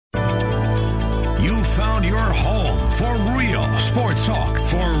found your home for real sports talk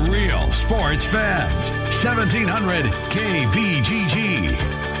for real sports fans. 1700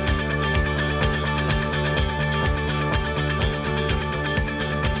 KBGG.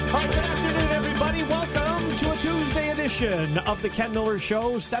 Welcome to a Tuesday edition of the Ken Miller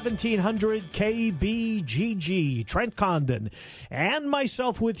Show, 1700 KBGG. Trent Condon and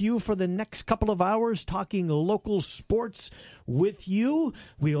myself with you for the next couple of hours, talking local sports with you.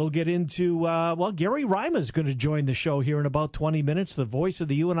 We'll get into, Gary Rima is going to join the show here in about 20 minutes, the voice of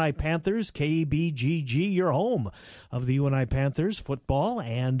the UNI Panthers, KBGG, your home of the UNI Panthers football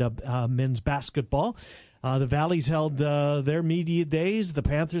and men's basketball. The Valley's held their media days. The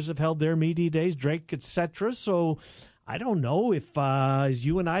Panthers have held their media days, Drake, etc. So I don't know if is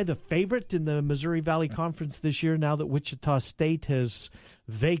UNI the favorite in the Missouri Valley Conference this year now that Wichita State has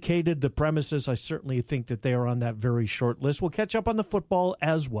vacated the premises. I certainly think that they are on that very short list. We'll catch up on the football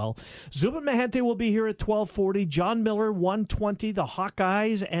as well. Zubin Mehenti will be here at 12:40. John Miller, 1:20. The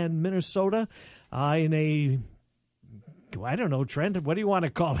Hawkeyes and Minnesota in a... I don't know, Trent. What do you want to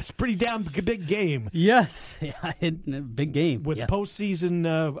call it? It's a pretty damn big game. Yes, big game. With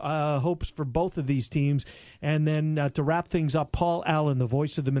postseason hopes for both of these teams. And then to wrap things up, Paul Allen, the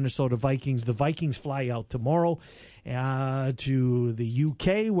voice of the Minnesota Vikings. The Vikings fly out tomorrow to the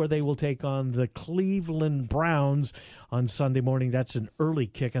UK, where they will take on the Cleveland Browns on Sunday morning. That's an early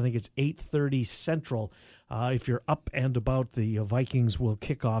kick. I think it's 8:30 Central. If you're up and about, the Vikings will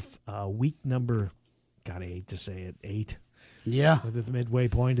kick off week number... God, I hate to say it, 8. Yeah. At the midway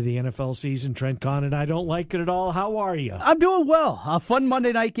point of the NFL season. Trent Condon, I don't like it at all. How are you? I'm doing well. A fun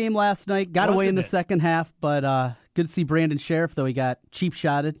Monday night game last night. Got away in the second half, but good to see Brandon Sheriff, though he got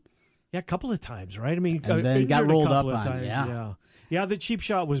cheap-shotted. Yeah, a couple of times, right? I mean, and then got rolled up on. Times, yeah, the cheap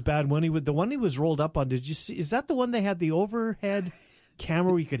shot was bad. The one he was rolled up on, did you see? Is that the one they had the overhead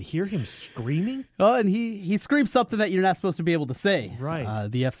camera where you could hear him screaming? Oh, and he screamed something that you're not supposed to be able to say. Right.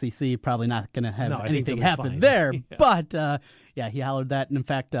 The FCC probably not going to have anything happen there. Yeah. But, he hollered that. And, in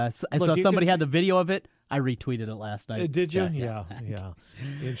fact, I saw somebody had the video of it. I retweeted it last night. Did you? Yeah.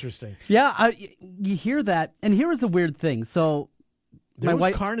 Interesting. Yeah, you hear that. And here is the weird thing. So there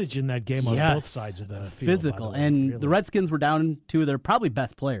was carnage in that game on both sides of the field. Physical. And the Redskins were down two of their probably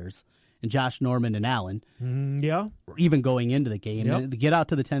best players, and Josh Norman and Allen. Even going into the game to get out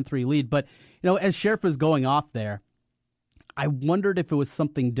to the 10-3 lead. But, as Sheriff was going off there, I wondered if it was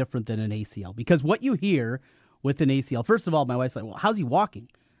something different than an ACL. Because what you hear with an ACL, first of all, my wife's like, well, how's he walking?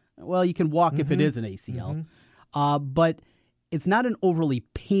 Well, you can walk if it is an ACL. But it's not an overly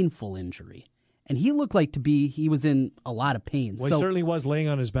painful injury. And he looked like he was in a lot of pain. Well, he certainly was laying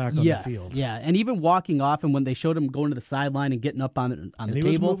on his back on the field. Yeah, and even walking off, and when they showed him going to the sideline and getting up on the table.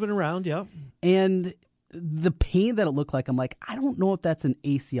 He was moving around, And the pain that it looked like, I'm like, I don't know if that's an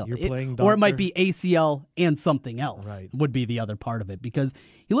ACL. You're playing doctor. Or it might be ACL and something else right. would be the other part of it. Because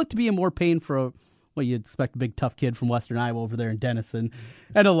he looked to be in more pain for you'd expect a big tough kid from Western Iowa over there in Denison.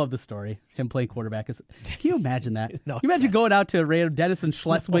 And I love the story, him playing quarterback. Can you imagine that? No, you imagine going out to a random Denison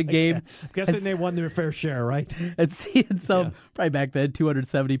Schleswig game? I'm guessing they won their fair share, right? And seeing some, probably back then,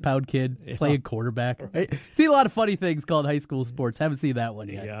 270-pound kid playing quarterback. Right? See a lot of funny things called high school sports. Haven't seen that one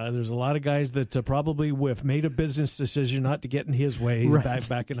yet. Yeah, there's a lot of guys that probably made a business decision not to get in his way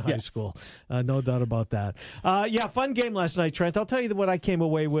back in high school. No doubt about that. Fun game last night, Trent. I'll tell you what I came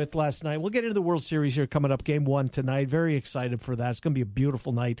away with last night. We'll get into the World Series here coming up, Game 1 tonight. Very excited for that. It's going to be a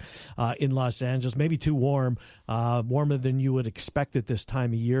beautiful night in Los Angeles. Maybe too warm, warmer than you would expect at this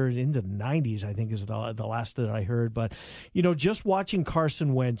time of year. Into the 90s, I think, is the last that I heard. But, just watching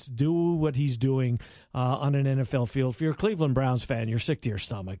Carson Wentz do what he's doing on an NFL field, if you're a Cleveland Browns fan, you're sick to your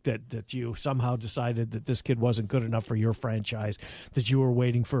stomach that you somehow decided that this kid wasn't good enough for your franchise, that you were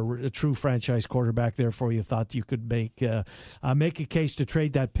waiting for a true franchise quarterback. Therefore, you thought you could make a case to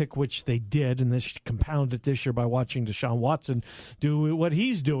trade that pick, which they did, and this compounded this year by watching Deshaun Watson do what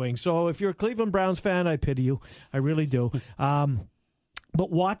he's doing. So if you're a Cleveland Browns fan, I pity you. I really do. But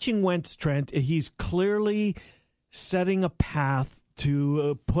watching Wentz, Trent, he's clearly setting a path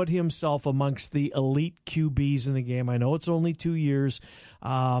to put himself amongst the elite QBs in the game. I know it's only 2 years,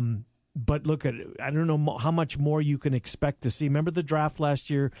 but look at it. I don't know how much more you can expect to see. Remember the draft last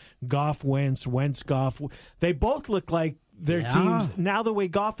year? Goff, Wentz, Goff. They both look like their teams. Now the way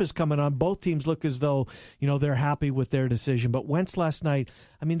Goff is coming on, both teams look as though, they're happy with their decision. But Wentz last night,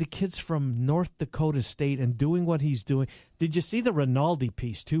 the kid's from North Dakota State and doing what he's doing. Did you see the Rinaldi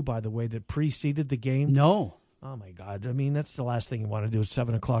piece, too, by the way, that preceded the game? No. Oh, my God. That's the last thing you want to do at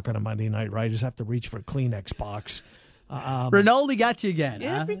 7 o'clock on a Monday night, right? Is have to reach for a Kleenex box. Rinaldi got you again.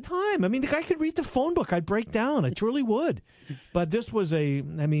 Every time. The guy could read the phone book. I'd break down. I truly would. But this was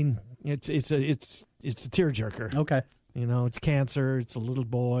it's it's a tearjerker. Okay. You know, it's cancer. It's a little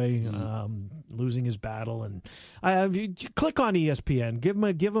boy losing his battle, and you click on ESPN.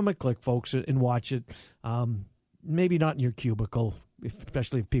 Give him a click, folks, and watch it. Maybe not in your cubicle,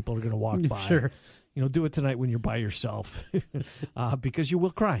 especially if people are going to walk by. Sure. You know, do it tonight when you're by yourself, because you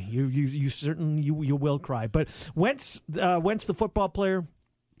will cry. You certainly will cry. But Wentz, the football player.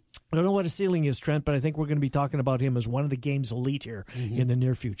 I don't know what his ceiling is, Trent, but I think we're going to be talking about him as one of the game's elite here in the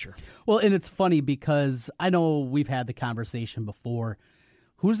near future. Well, and it's funny because I know we've had the conversation before.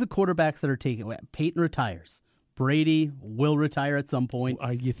 Who's the quarterbacks that are taking? Peyton retires. Brady will retire at some point.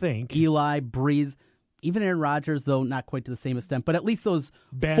 You think. Eli, Breeze, even Aaron Rodgers, though not quite to the same extent, but at least those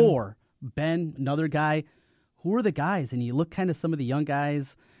four. Ben, another guy. Who are the guys? And you look kind of some of the young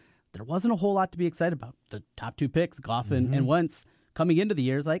guys, there wasn't a whole lot to be excited about. The top two picks, Goff and Wentz. Coming into the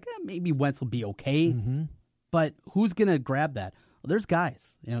year, it's like maybe Wentz will be okay, but who's going to grab that? Well, there's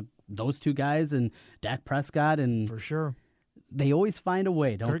guys, those two guys and Dak Prescott, and for sure, they always find a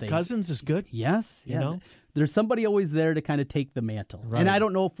way, don't Kirk they? Cousins is good. Yes, there's somebody always there to kind of take the mantle, right. And I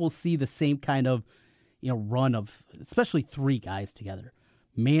don't know if we'll see the same kind of run of especially three guys together,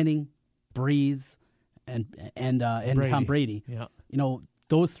 Manning, Breeze, and Brady. Tom Brady. Yeah,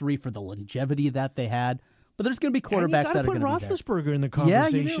 those three for the longevity that they had. But there's going to be quarterbacks that are going to be there. Put Roethlisberger in the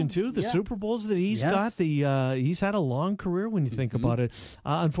conversation too. The Yeah. Super Bowls that he's got, he's had a long career when you think about it.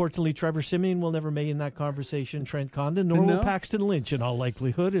 Unfortunately, Trevor Siemian will never make in that conversation. Trent Condon, nor will Paxton Lynch in all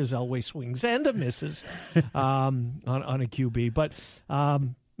likelihood, as Elway swings and misses on a QB. But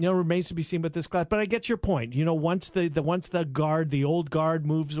remains to be seen with this class. But I get your point. Once the old guard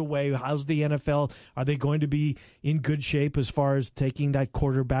moves away, how's the NFL? Are they going to be in good shape as far as taking that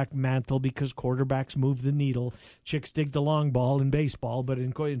quarterback mantle? Because quarterbacks move the needle. Chicks dig the long ball in baseball, but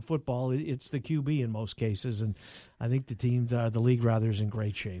in football, it's the QB in most cases. And I think the league rather is in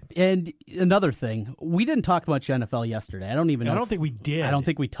great shape. And another thing, we didn't talk much NFL yesterday. I don't think we did. I don't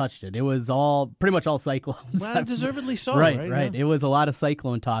think we touched it. It was pretty much all Cyclones. Well, deservedly so. Right. Yeah. It was a lot of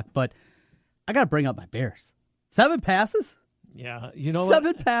Cyclone talk, but I got to bring up my Bears. 7 passes? Yeah. You know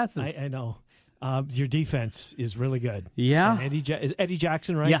 7 passes. I know. Your defense is really good. Yeah. And Eddie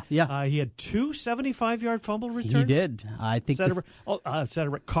Jackson, right? Yeah. He had 2 75-yard fumble returns. He did. I think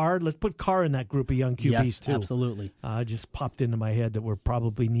Carr. Let's put Carr in that group of young QBs, too. Absolutely. Just popped into my head that we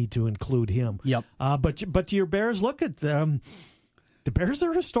probably need to include him. Yep. But to your Bears, look at the Bears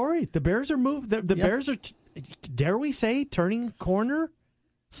are a story. The Bears are moved. The Bears are, dare we say, turning corner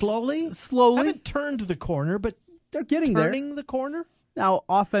slowly. Haven't turned the corner, but they're getting there. Turning the corner. Now,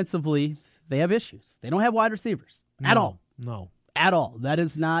 offensively, they have issues. They don't have wide receivers at all. No. At all. That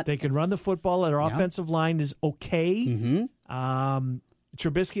is not. They can run the football. Their offensive line is okay. Mm-hmm.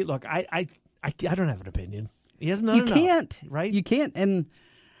 Trubisky, look, I don't have an opinion. He hasn't done enough. You can't. Right? You can't. And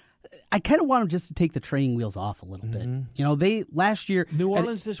I kind of want them just to take the training wheels off a little bit. They last year. New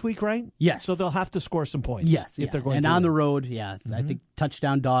Orleans this week, right? Yes. So they'll have to score some points. Yes. If they're going and to on win. the road, I think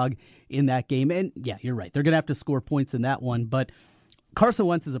touchdown dog in that game. And you're right. They're going to have to score points in that one. But Carson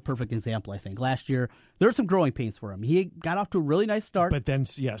Wentz is a perfect example, I think. Last year, there were some growing pains for him. He got off to a really nice start. But then,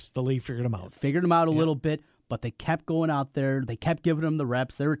 the league figured him out. A little bit, but they kept going out there. They kept giving him the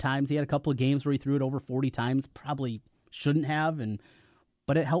reps. There were times he had a couple of games where he threw it over 40 times. Probably shouldn't have,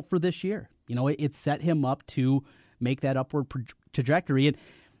 but it helped for this year. It set him up to make that upward trajectory. And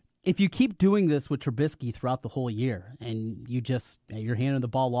if you keep doing this with Trubisky throughout the whole year, and you're handing the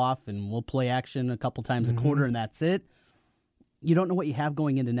ball off, and we'll play action a couple times a quarter, and that's it, you don't know what you have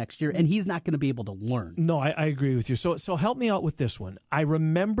going into next year, and he's not going to be able to learn. No, I agree with you. So help me out with this one. I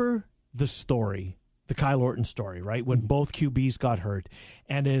remember the story, the Kyle Orton story, right? When both QBs got hurt,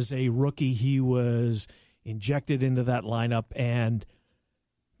 and as a rookie, he was injected into that lineup, and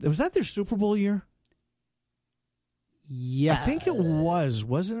was that their Super Bowl year? Yeah. I think it was,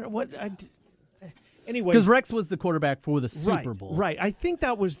 wasn't it? Anyway. Because Rex was the quarterback for the Super Bowl. Right. I think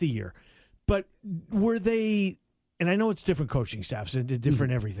that was the year. But were they, and I know it's different coaching staffs and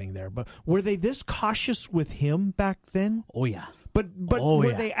different everything there, but were they this cautious with him back then? Oh, yeah. But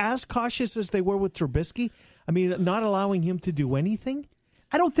were they as cautious as they were with Trubisky? I mean, not allowing him to do anything?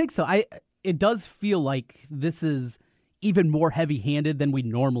 I don't think so. It does feel like this is even more heavy-handed than we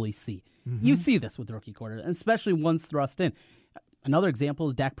normally see. You see this with rookie quarterbacks, especially ones thrust in. Another example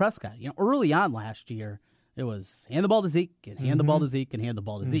is Dak Prescott. Early on last year, it was hand the ball to Zeke and hand the ball to Zeke and hand the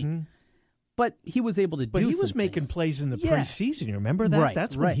ball to Zeke. But he was able to do. But he was some making things. Plays in the preseason. You remember that? Right,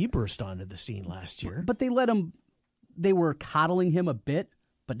 That's when he burst onto the scene last year. But they let him. They were coddling him a bit,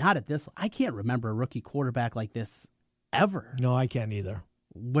 but not at this. I can't remember a rookie quarterback like this ever. No, I can't either.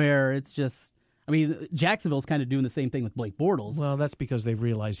 Where it's just. I mean, Jacksonville's kind of doing the same thing with Blake Bortles. Well, that's because they've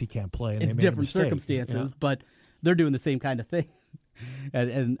realized he can't play. And it's they made different circumstances, but they're doing the same kind of thing.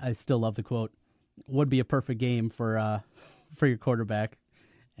 And I still love the quote. Would be a perfect game for your quarterback.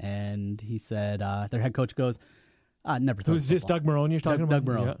 And he said, their head coach goes, never throw. Who's this? Doug Marrone you're talking about?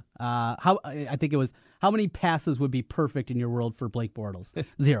 Doug Marrone. Yeah. I think it was, how many passes would be perfect in your world for Blake Bortles?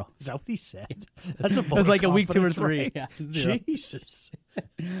 0. Is that what he said? That's a vote. It was like a week 2 or 3. Right? Yeah, 0. Jesus.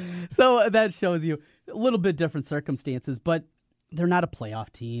 So that shows you a little bit different circumstances, but they're not a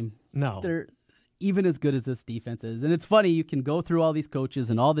playoff team. No. They're even as good as this defense is. And it's funny, you can go through all these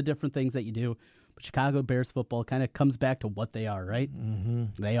coaches and all the different things that you do, but Chicago Bears football kind of comes back to what they are, right?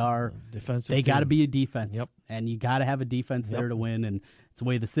 Mm-hmm. They are defensive. They got to be a defense. Yep. And you got to have a defense there to win. And it's the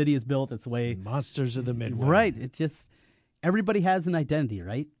way the city is built. It's the way monsters of the Midwest. Right. It's just everybody has an identity,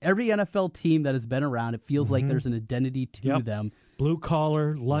 right? Every NFL team that has been around, it feels like there's an identity to them. Blue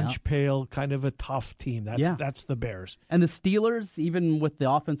collar, lunch pail, kind of a tough team. That's the Bears. And the Steelers, even with the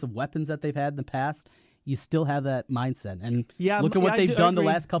offensive weapons that they've had in the past, you still have that mindset. And look at what they've done the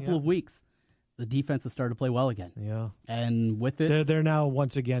last couple of weeks. The defense has started to play well again. Yeah. And with it, they're now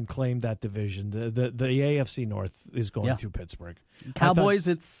once again claimed that division. The AFC North is going through Pittsburgh. Cowboys,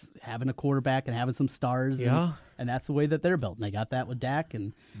 it's having a quarterback and having some stars. Yeah. And that's the way that they're built. And they got that with Dak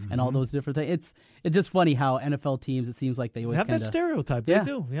and all those different things. It's just funny how NFL teams, it seems like they always have that stereotype. They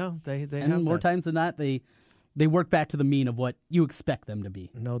do. Yeah. They and have more that. times than not, they work back to the mean of what you expect them to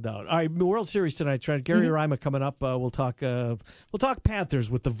be. No doubt. All right, World Series tonight, Trent. Gary Rima coming up. We'll talk Panthers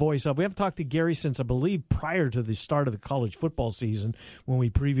with the voice of. We haven't talked to Gary since, I believe, prior to the start of the college football season when we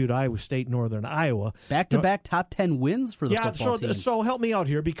previewed Iowa State, Northern Iowa. Back-to-back top 10 wins for the football team. So help me out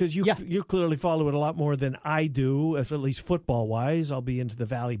here because you clearly follow it a lot more than I do, at least football-wise. I'll be into the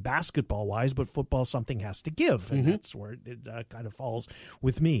Valley basketball-wise, but football, something has to give, and that's where it kind of falls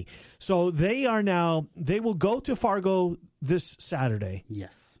with me. So they will go to Fargo this Saturday.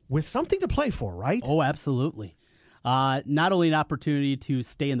 Yes. With something to play for, right? Oh, absolutely. Not only an opportunity to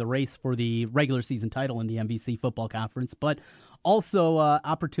stay in the race for the regular season title in the MVC Football Conference, but also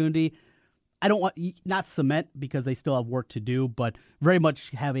opportunity, not cement because they still have work to do, but very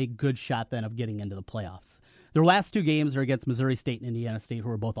much have a good shot then of getting into the playoffs. Their last 2 games are against Missouri State and Indiana State, who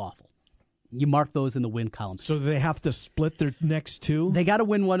are both awful. You mark those in the win column. So they have to split their next 2? They got to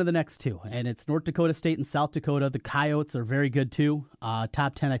win one of the next 2, and it's North Dakota State and South Dakota. The Coyotes are very good, too.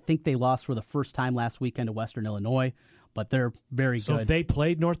 Top 10, I think they lost for the first time last weekend to Western Illinois, but they're very good. So have they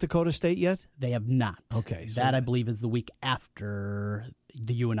played North Dakota State yet? They have not. Okay. That, I believe, is the week after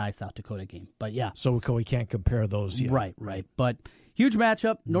the UNI South Dakota game. But, yeah. So we can't compare those yet. Right. But huge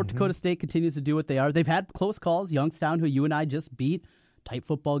matchup. North Dakota State continues to do what they are. They've had close calls. Youngstown, who UNI just beat. Tight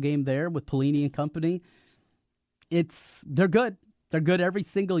football game there with Pelini and company. They're good. They're good every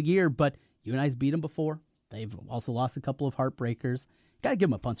single year, but UNI's beat them before. They've also lost a couple of heartbreakers. Got to give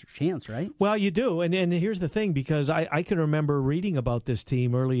them a puncher's chance, right? Well, you do, and here's the thing, because I can remember reading about this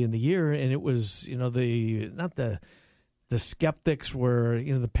team early in the year, and it was the skeptics were,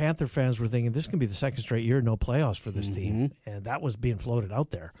 the Panther fans were thinking this can be the second straight year no playoffs for this team, and that was being floated out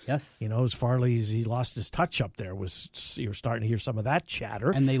there. Yes, as Farley, as he lost his touch up there, you're starting to hear some of that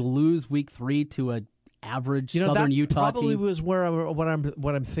chatter. And they lose week 3 to a average Southern Utah team. Probably was where what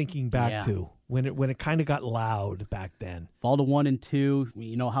I'm thinking back to when it kind of got loud back then. Fall to 1 and 2.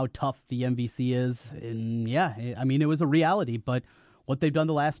 You know how tough the MVC is, and it was a reality. But what they've done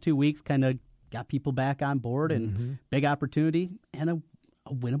the last 2 weeks kind of got people back on board, and big opportunity and a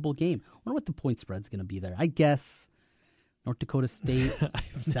winnable game. I wonder what the point spread's going to be there. I guess North Dakota State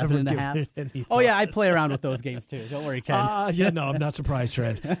 7.5. Oh yeah, I play around with those games too. Don't worry, Ken. I'm not surprised,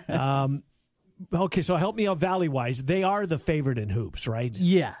 Fred. Okay, so help me out Valley-wise. They are the favorite in hoops, right?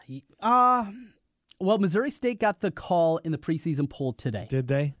 Yeah. Well, Missouri State got the call in the preseason poll today. Did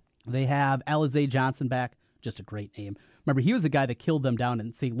they? They have Alizé Johnson back. Just a great name. Remember, he was the guy that killed them down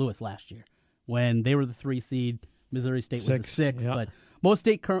in St. Louis last year when they were the 3 seed. Missouri State was the 6. But Mo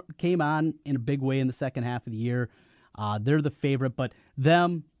State came on in a big way in the second half of the year. They're the favorite, but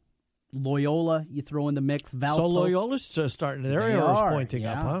them, Loyola, you throw in the mix. Valpo, so Loyola's starting. Their arrows pointing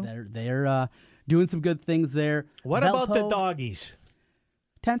up, huh? They're doing some good things there. What about the doggies?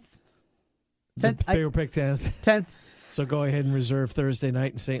 10th. They were picked 10th. 10th. So go ahead and reserve Thursday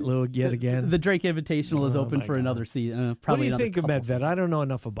night in St. Louis yet again. The Drake Invitational is open for another season. What do you think of Medved? I don't know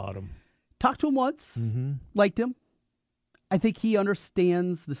enough about him. Talked to him once. Liked him. I think he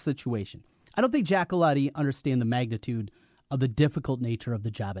understands the situation. I don't think Jack Galati understands the magnitude of the difficult nature of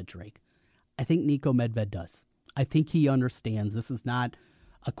the job at Drake. I think Niko Medved does. I think he understands this is not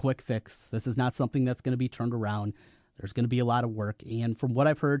a quick fix. This is not something that's going to be turned around. There's going to be a lot of work. And from what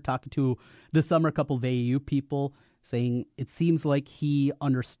I've heard, talking to this summer a couple of AAU people, saying it seems like he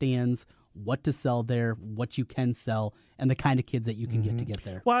understands what to sell there, what you can sell, and the kind of kids that you can get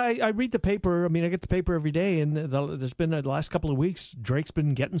there. Well, I read the paper. I mean, I get the paper every day, and there's been the last couple of weeks, Drake's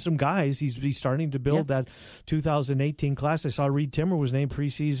been getting some guys. He's starting to build that 2018 class. I saw Reed Timmer was named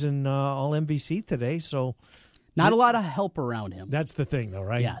preseason All-MVC today. So not a lot of help around him. That's the thing, though,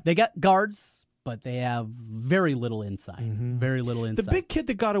 right? Yeah, they got guards, but they have very little inside. Very little inside. The big kid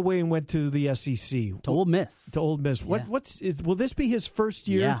that got away and went to the SEC. To Ole Miss. To Ole Miss. Yeah. Will this be his first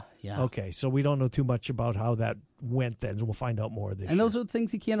year? Yeah. Okay, so we don't know too much about how that went then. We'll find out more this year. And those are the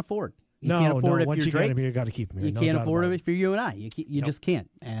things you can't afford. You can't afford it if once you're you Drake. get him, you got to keep him here. You can't afford it if you're you and I. You just can't.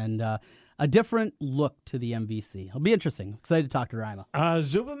 And a different look to the MVC. It'll be interesting. Excited to talk to Rima.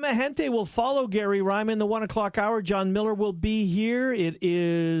 Zuba Mahente will follow Gary Rima in the 1 o'clock hour. John Miller will be here. It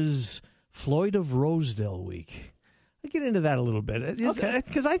is Floyd of Rosedale week. I'll get into that a little bit.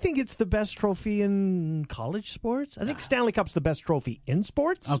 Because I think it's the best trophy in college sports. I think Stanley Cup's the best trophy in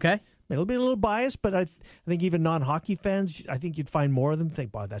sports. Okay. It'll be a little biased, but I think even non-hockey fans, I think you'd find more of them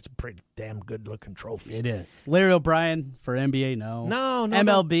think, wow, that's a pretty damn good-looking trophy. It is. Larry O'Brien for NBA, no. No.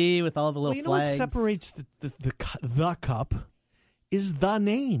 MLB with all the little flags. What separates the cup is the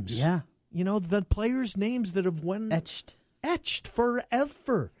names. Yeah. The players' names that have won. Etched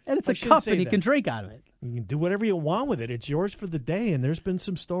forever. And it's a cup and you can drink out of it. You can do whatever you want with it. It's yours for the day, and there's been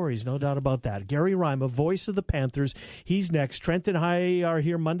some stories, no doubt about that. Gary Rima, voice of the Panthers, he's next. Trent and I are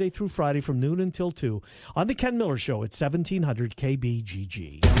here Monday through Friday from noon until 2 on the Ken Miller Show at 1700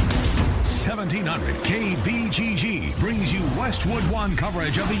 KBGG. 1700 KBGG brings you Westwood One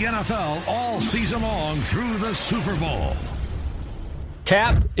coverage of the NFL all season long through the Super Bowl.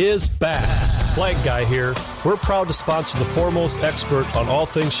 Cap is back. Flag Guy here. We're proud to sponsor the foremost expert on all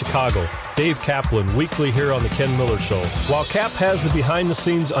things Chicago, Dave Kaplan, weekly here on the Ken Miller Show. While Cap has the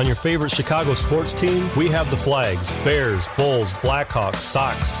behind-the-scenes on your favorite Chicago sports team, we have the flags, Bears, Bulls, Blackhawks,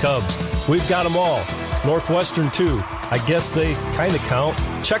 Sox, Cubs. We've got them all. Northwestern, too. I guess they kind of count.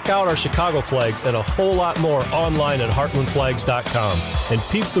 Check out our Chicago flags and a whole lot more online at heartlandflags.com. And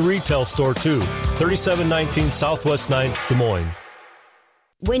peep the retail store, too. 3719 Southwest 9th, Des Moines.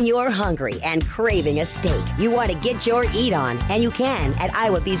 When you're hungry and craving a steak, you want to get your eat on, and you can at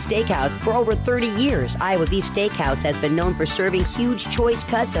Iowa Beef Steakhouse. For over 30 years, Iowa Beef Steakhouse has been known for serving huge choice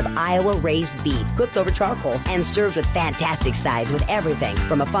cuts of Iowa-raised beef, cooked over charcoal, and served with fantastic sides with everything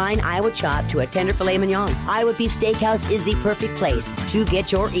from a fine Iowa chop to a tender filet mignon. Iowa Beef Steakhouse is the perfect place to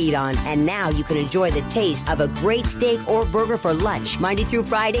get your eat on, and now you can enjoy the taste of a great steak or burger for lunch, Monday through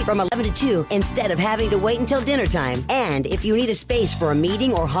Friday from 11 to 2, instead of having to wait until dinner time. And if you need a space for a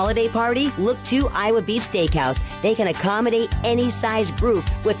meeting or holiday party, look to Iowa Beef Steakhouse. They can accommodate any size group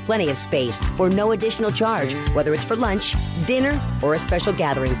with plenty of space for no additional charge, whether it's for lunch, dinner, or a special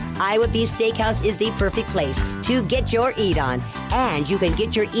gathering. Iowa Beef Steakhouse is the perfect place to get your eat on. And you can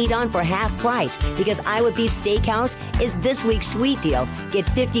get your eat on for half price because Iowa Beef Steakhouse is this week's sweet deal. Get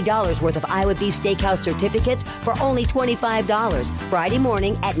 $50 worth of Iowa Beef Steakhouse certificates for only $25 Friday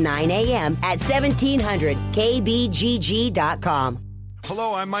morning at 9 a.m. at 1700kbgg.com.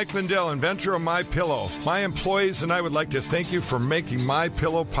 Hello, I'm Mike Lindell, inventor of MyPillow. My employees and I would like to thank you for making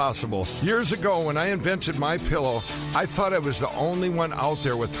MyPillow possible. Years ago, when I invented MyPillow, I thought I was the only one out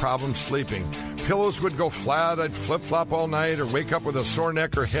there with problems sleeping. Pillows would go flat, I'd flip-flop all night, or wake up with a sore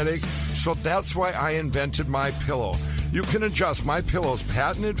neck or headache. So that's why I invented MyPillow. You can adjust MyPillow's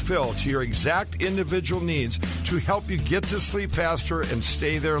patented fill to your exact individual needs to help you get to sleep faster and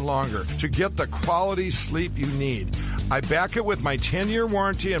stay there longer, to get the quality sleep you need. I back it with my 10-year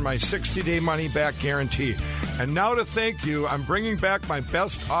warranty and my 60-day money-back guarantee. And now to thank you, I'm bringing back my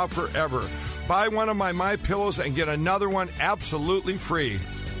best offer ever. Buy one of my MyPillows and get another one absolutely free.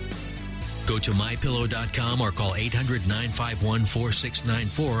 Go to MyPillow.com or call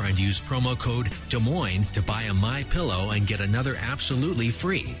 800-951-4694 and use promo code Des Moines to buy a MyPillow and get another absolutely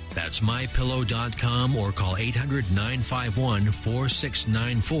free. That's MyPillow.com or call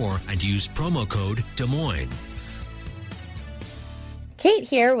 800-951-4694 and use promo code Des Moines. Kate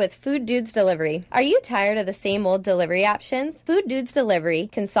here with Food Dudes Delivery. Are you tired of the same old delivery options? Food Dudes Delivery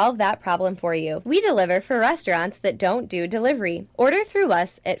can solve that problem for you. We deliver for restaurants that don't do delivery. Order through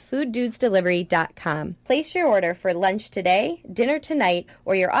us at fooddudesdelivery.com. Place your order for lunch today, dinner tonight,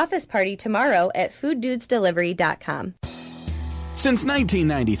 or your office party tomorrow at fooddudesdelivery.com. Since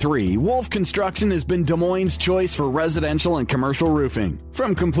 1993, Wolf Construction has been Des Moines' choice for residential and commercial roofing.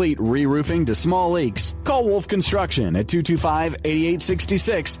 From complete re-roofing to small leaks, call Wolf Construction at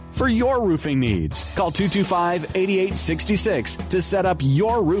 225-8866 for your roofing needs. Call 225-8866 to set up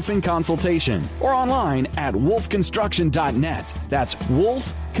your roofing consultation or online at wolfconstruction.net. That's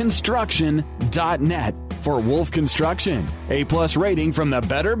wolfconstruction.net for Wolf Construction. A+ rating from the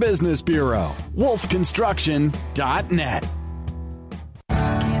Better Business Bureau. wolfconstruction.net.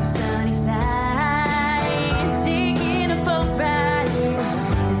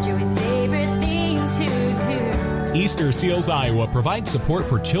 Easter Seals Iowa provides support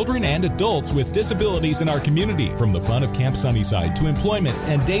for children and adults with disabilities in our community. From the fun of Camp Sunnyside to employment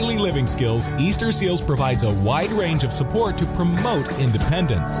and daily living skills, Easter Seals provides a wide range of support to promote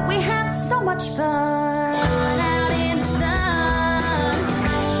independence. We have so much fun out in the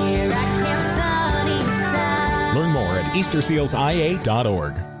sun here at Camp Sunnyside. Learn more at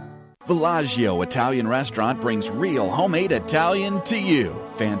eastersealsia.org. Villaggio Italian Restaurant brings real homemade Italian to you.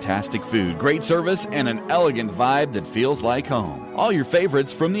 Fantastic food, great service, and an elegant vibe that feels like home. All your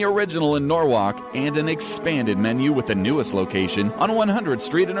favorites from the original in Norwalk and an expanded menu with the newest location on 100th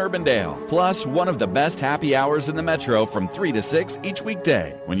Street in Urbandale. Plus, one of the best happy hours in the metro from 3 to 6 each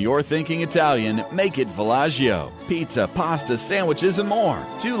weekday. When you're thinking Italian, make it Villaggio. Pizza, pasta, sandwiches, and more.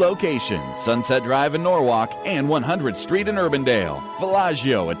 2 locations, Sunset Drive in Norwalk and 100th Street in Urbandale.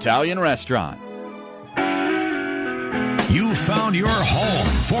 Villaggio Italian Restaurant. You found your home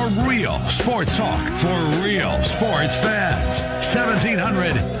for real sports talk for real sports fans.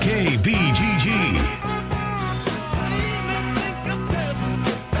 1700 KBGG.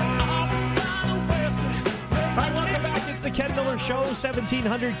 All right, welcome back. It's the Ken Miller Show,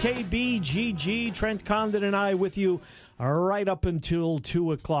 1700 KBGG. Trent Condon and I with you right up until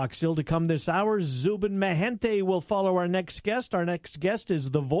 2 o'clock. Still to come this hour, Zubin Mehenti will follow our next guest. Our next guest is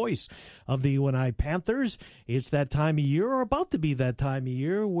the voice of the UNI Panthers. It's that time of year, or about to be that time of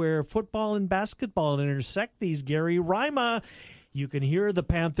year, where football and basketball intersect. These Gary Rima. You can hear the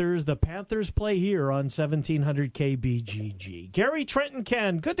Panthers. The Panthers play here on 1700 KBGG. Gary, Trent, and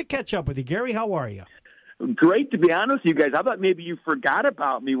Ken, good to catch up with you. Gary, how are you? Great, to be honest with you guys. I thought maybe you forgot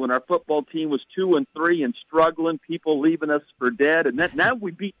about me when our football team was 2-3 and struggling, people leaving us for dead. And now we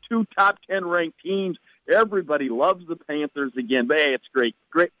beat 2 top 10 ranked teams. Everybody loves the Panthers again. But hey, it's great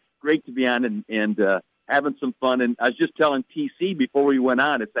to be on and having some fun. And I was just telling TC before we went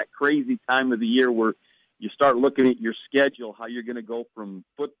on, it's that crazy time of the year where you start looking at your schedule, how you're going to go from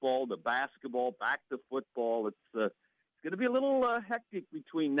football to basketball, back to football. It's going to be a little hectic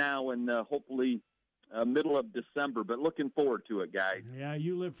between now and hopefully middle of December, but looking forward to it, guys. Yeah,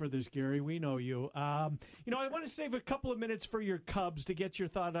 you live for this, Gary. We know you. I want to save a couple of minutes for your Cubs to get your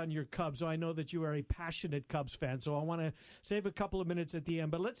thought on your Cubs. So I know that you are a passionate Cubs fan, so I want to save a couple of minutes at the end.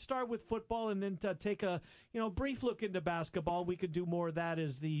 But let's start with football and then take a brief look into basketball. We could do more of that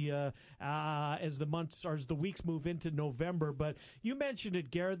as the months or as the weeks move into November. But you mentioned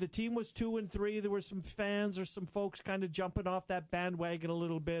it, Garrett. The team was 2-3. There were some fans or some folks kind of jumping off that bandwagon a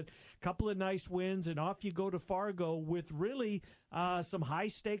little bit. A couple of nice wins, and off you go to Fargo with really some high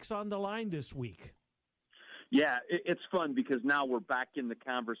stakes on the line this week. Yeah, it's fun because now we're back in the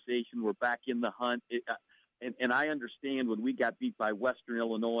conversation. We're back in the hunt. And I understand when we got beat by Western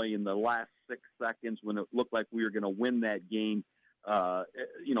Illinois in the last 6 seconds when it looked like we were going to win that game,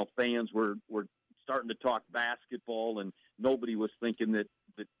 fans were starting to talk basketball, and nobody was thinking that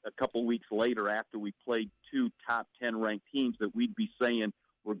a couple weeks later after we played 2 top 10 ranked teams that we'd be saying,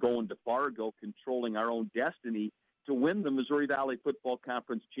 we're going to Fargo, controlling our own destiny to win the Missouri Valley Football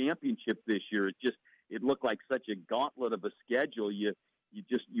Conference Championship this year. It looked like such a gauntlet of a schedule. You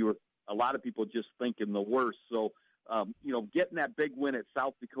were a lot of people just thinking the worst. So, getting that big win at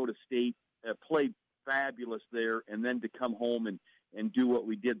South Dakota State, played fabulous there, and then to come home and do what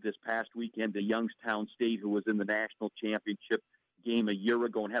we did this past weekend to Youngstown State, who was in the national championship game a year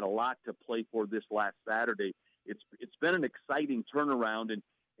ago and had a lot to play for this last Saturday. It's been an exciting turnaround, and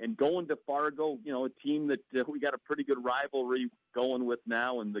going to Fargo, a team that we got a pretty good rivalry going with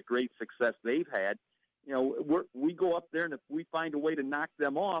now, and the great success they've had. We go up there, and if we find a way to knock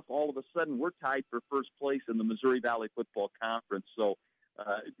them off, all of a sudden we're tied for first place in the Missouri Valley Football Conference. So,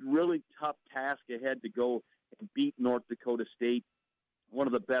 really tough task ahead to go and beat North Dakota State, one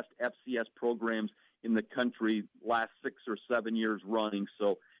of the best FCS programs in the country last 6 or 7 years running.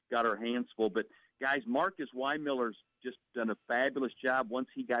 So, got our hands full, but. Guys, Marcus Weimiller's just done a fabulous job once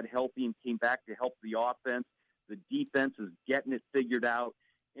he got healthy and came back to help the offense. The defense is getting it figured out.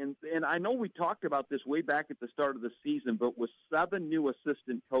 And I know we talked about this way back at the start of the season, but with 7 new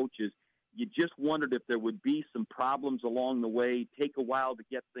assistant coaches, you just wondered if there would be some problems along the way, take a while to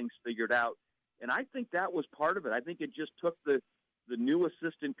get things figured out. And I think that was part of it. I think it just took the new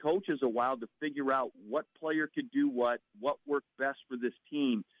assistant coaches a while to figure out what player could do what worked best for this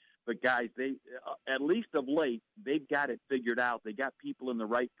team. But guys, they at least of late, they've got it figured out. They got people in the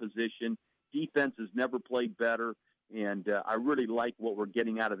right position. Defense has never played better, and I really like what we're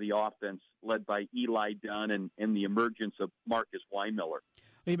getting out of the offense, led by Eli Dunn and the emergence of Marcus Weinmiller.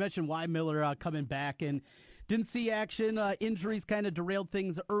 You mentioned Weinmiller coming back and didn't see action. Injuries kind of derailed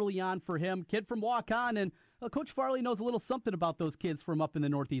things early on for him. Kid from Waukon, and Coach Farley knows a little something about those kids from up in the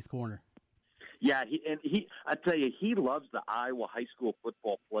northeast corner. Yeah, I tell you, he loves the Iowa high school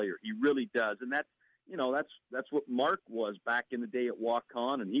football player. He really does, and that's what Mark was back in the day at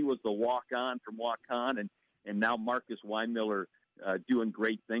Waukon, and he was the walk-on from Waukon, and now Marcus Weinmiller doing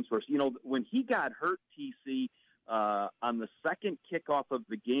great things for us. You know, when he got hurt, TC, on the second kickoff of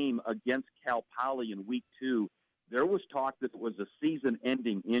the game against Cal Poly in week 2, there was talk that it was a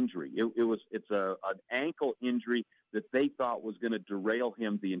season-ending injury. It's an ankle injury that they thought was going to derail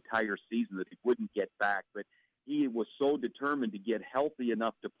him the entire season, that he wouldn't get back. But he was so determined to get healthy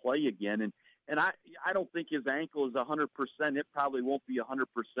enough to play again. And I don't think his ankle is 100%. It probably won't be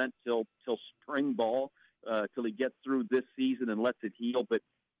 100% till spring ball, till he gets through this season and lets it heal. But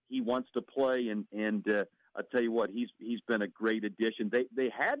he wants to play, and I'll tell you what, he's been a great addition. They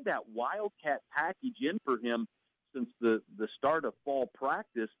had that Wildcat package in for him since the start of fall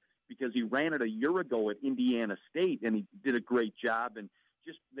practice, because he ran it a year ago at Indiana State, and he did a great job. And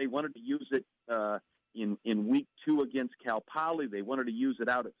just they wanted to use it in week 2 against Cal Poly. They wanted to use it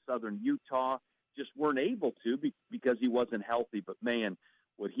out at Southern Utah. Just weren't able to because he wasn't healthy. But, man,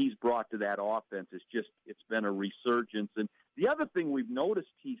 what he's brought to that offense is just – it's been a resurgence. And the other thing we've noticed,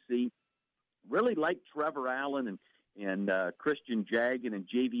 TC, really like Trevor Allen and Christian Jagan and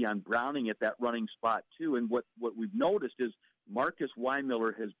Javion Browning at that running spot too. And what we've noticed is Marcus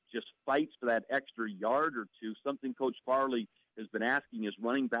Weinmiller has just fights for that extra yard or two, something Coach Farley has been asking his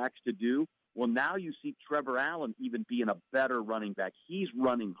running backs to do. Well, now you see Trevor Allen even being a better running back. He's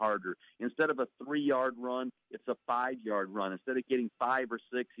running harder. Instead of a 3-yard run, it's a 5-yard run. Instead of getting 5 or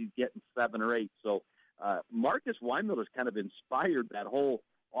 6, he's getting 7 or 8. So Marcus Weinmiller's kind of inspired that whole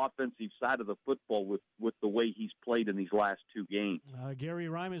offensive side of the football with the way he's played in these last 2 games. Gary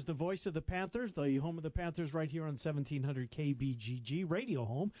Rime is the voice of the Panthers, the home of the Panthers right here on 1700 KBGG, radio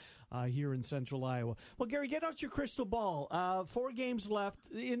home here in central Iowa. Well, Gary, get out your crystal ball. 4 games left.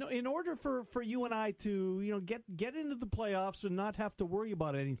 In order for you and I to get into the playoffs and not have to worry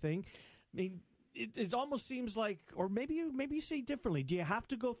about anything, I mean, it almost seems like, or maybe you say differently, do you have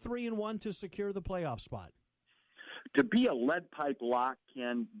to go 3-1 to secure the playoff spot? To be a lead pipe lock,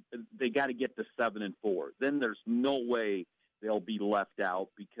 Ken, they got to get to 7-4. Then there's no way they'll be left out,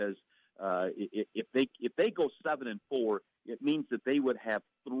 because if they go 7-4, it means that they would have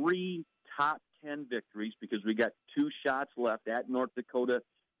 3 top 10 victories, because we got 2 shots left at North Dakota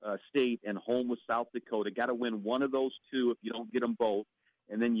State and home with South Dakota. Got to win one of those 2 if you don't get them both.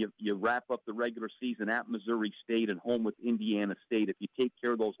 And then you wrap up the regular season at Missouri State and home with Indiana State. If you take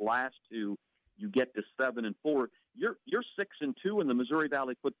care of those last 2, you get to 7-4. You're 6-2 in the Missouri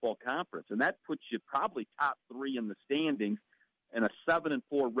Valley Football Conference, and that puts you probably top 3 in the standings, and a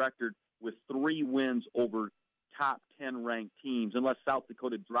 7-4 record with 3 wins over top 10 ranked teams, unless South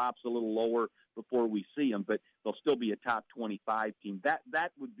Dakota drops a little lower before we see them, but they'll still be a top 25 team. That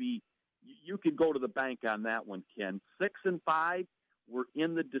would be, you could go to the bank on that one, Ken. 6-5, we're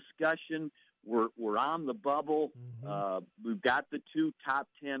in the discussion. We're on the bubble. Mm-hmm. We've got the 2 top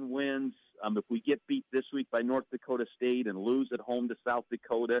 10 wins. If we get beat this week by North Dakota State and lose at home to South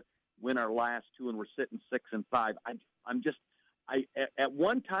Dakota, win our last 2, and we're sitting 6-5. At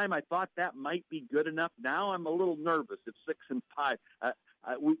one time I thought that might be good enough. Now I'm a little nervous at 6-5.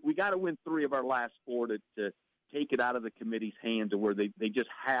 We got to win 3 of our last 4 to take it out of the committee's hand, to where they just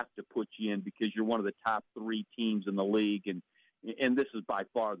have to put you in, because you're one of the top 3 teams in the league, and this is by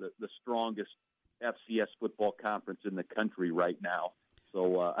far the strongest FCS football conference in the country right now.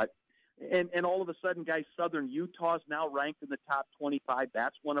 So, and all of a sudden, guys, Southern Utah's now ranked in the top 25.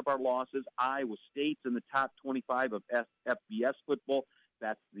 That's one of our losses. Iowa State's in the top 25 of FBS football.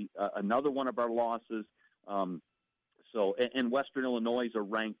 That's another one of our losses. And Western Illinois is a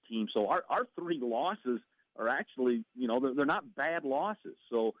ranked team. So our 3 losses are actually, they're not bad losses.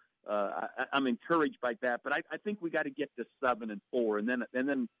 So I'm encouraged by that. But I think we got to get to 7-4, and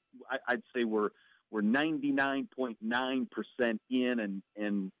then I'd say we're 99.9% in,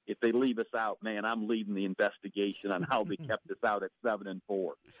 and if they leave us out, man, I'm leading the investigation on how they kept us out at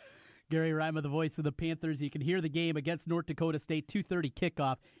 7-4. Gary Rima, the voice of the Panthers. You can hear the game against North Dakota State, 2:30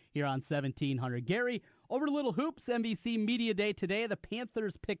 kickoff here on 1700. Gary, over to Little Hoops, NBC Media Day today. The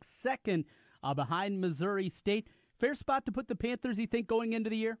Panthers pick second behind Missouri State. Fair spot to put the Panthers, you think, going into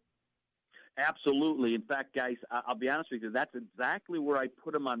the year? Absolutely. In fact, guys, I'll be honest with you, that's exactly where I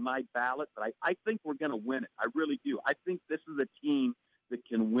put them on my ballot, but I think we're going to win it. I really do. I think this is a team that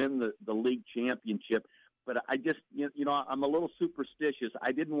can win the league championship, but I just, I'm a little superstitious.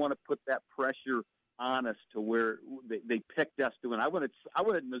 I didn't want to put that pressure on us to where they picked us to win. I wanted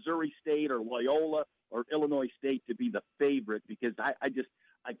Missouri State or Loyola or Illinois State to be the favorite because I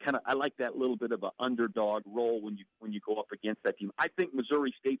like that little bit of an underdog role when you go up against that team. I think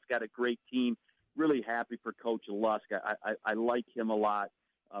Missouri State's got a great team. Really happy for Coach Lusk. I like him a lot.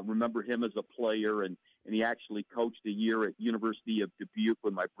 Remember him as a player, and he actually coached a year at University of Dubuque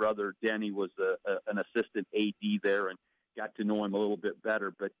when my brother Denny was an assistant AD there, and got to know him a little bit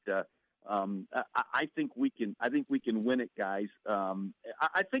better. But I think we can win it, guys.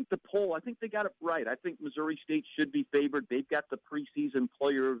 I think the poll, I think they got it right. I think Missouri State should be favored. They've got the preseason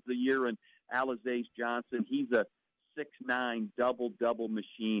player of the year in Alize Johnson. He's a 6'9" double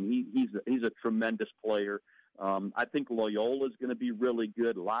machine. He's a tremendous player. I think Loyola is going to be really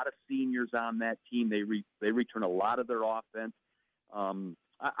good. A lot of seniors on that team. They return a lot of their offense.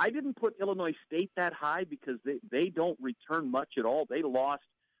 I didn't put Illinois State that high because they don't return much at all. They lost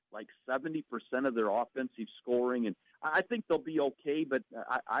like 70% of their offensive scoring, and I think they'll be okay, but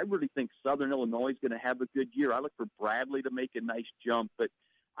I really think Southern Illinois is going to have a good year. I look for Bradley to make a nice jump, but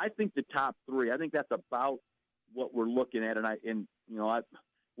I think the top three, I think that's about what we're looking at, and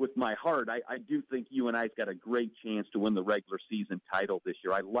with my heart, I do think UNI's got a great chance to win the regular season title this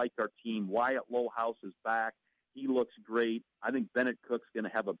year. I like our team. Wyatt Lowhouse is back. He looks great. I think Bennett Cook's going to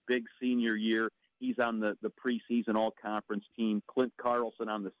have a big senior year. He's on the preseason all-conference team. Clint Carlson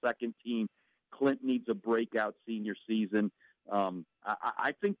on the second team. Clint needs a breakout senior season.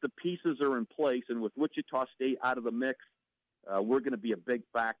 I think the pieces are in place, and with Wichita State out of the mix, we're going to be a big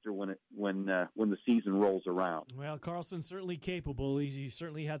factor when the season rolls around. Well, Carlson's certainly capable. He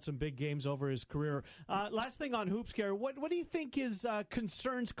certainly had some big games over his career. Last thing on hoops, Gary, what do you think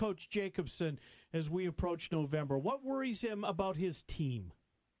concerns Coach Jacobson as we approach November? What worries him about his team?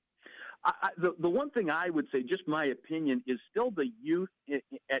 The one thing I would say, just my opinion, is still the youth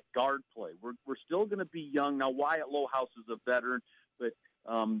at guard play. We're still going to be young. Now, Wyatt Lowhouse is a veteran, but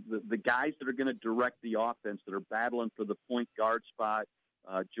the guys that are going to direct the offense, that are battling for the point guard spot,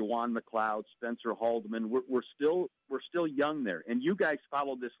 Jawan McLeod, Spencer Haldeman, we're still young there. And you guys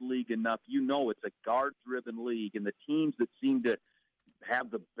follow this league enough. You know it's a guard-driven league, and the teams that seem to have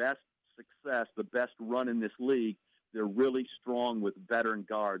the best success, the best run in this league, they're really strong with veteran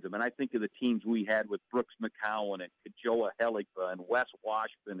guards. I mean, I think of the teams we had with Brooks McCowan and Kajoa Helikba and Wes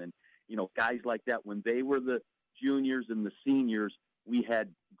Washburn and, guys like that. When they were the juniors and the seniors, we had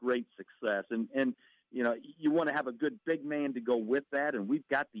great success. And you want to have a good big man to go with that, and we've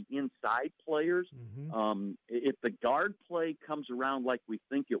got the inside players. Mm-hmm. If the guard play comes around like we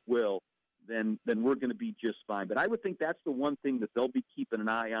think it will, then we're going to be just fine. But I would think that's the one thing that they'll be keeping an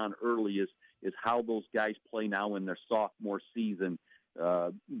eye on early is how those guys play now in their sophomore season,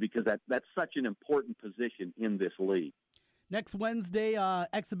 because that's such an important position in this league. Next Wednesday,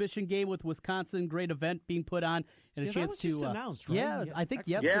 exhibition game with Wisconsin, great event being put on, and a chance that was to just announced, right? Yeah, I think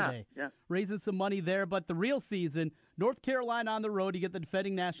yesterday, raising some money there. But the real season, North Carolina on the road, you get the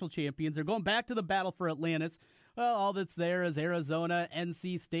defending national champions. They're going back to the battle for Atlantis. Well, all that's there is Arizona,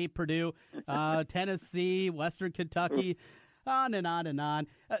 NC State, Purdue, Tennessee, Western Kentucky. On and on and on.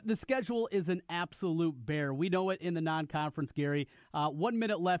 The schedule is an absolute bear. We know it in the non-conference, Gary. 1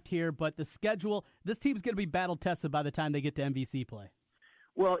 minute left here, but the schedule, this team's going to be battle-tested by the time they get to MVC play.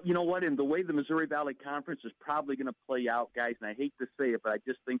 Well, you know what? In the way the Missouri Valley Conference is probably going to play out, guys, and I hate to say it, but I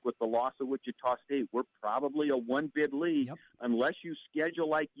just think with the loss of Wichita State, we're probably a one-bid league unless you schedule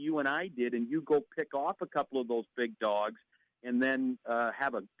like you and I did and you go pick off a couple of those big dogs and then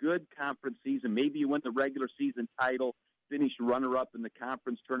have a good conference season. Maybe you win the regular season title, finish runner-up in the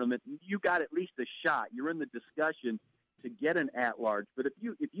conference tournament. You got at least a shot. You're in the discussion to get an at-large. But if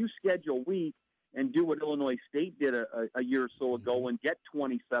you schedule weak and do what Illinois State did a year or so ago and get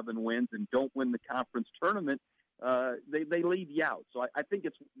 27 wins and don't win the conference tournament, they leave you out. So I think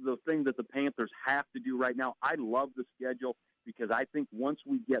it's the thing that the Panthers have to do right now. I love the schedule because I think once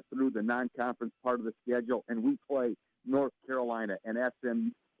we get through the non-conference part of the schedule and we play North Carolina and SMU,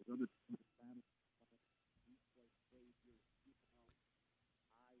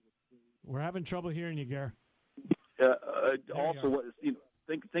 we're having trouble hearing you, Gare.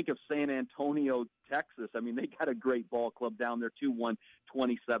 think of San Antonio, Texas. I mean, they got a great ball club down there too. Won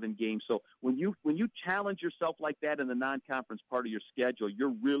 27 games. So when you challenge yourself like that in the non-conference part of your schedule,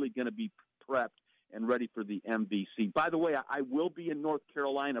 you're really going to be prepped and ready for the MVC. By the way, I will be in North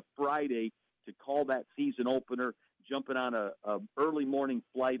Carolina Friday to call that season opener, jumping on a early morning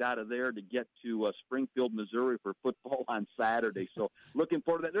flight out of there to get to Springfield, Missouri for football on Saturday. So looking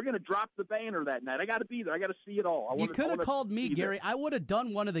forward to that. They're going to drop the banner that night. I got to be there. I got to see it all. You could have called me, Gary. I would have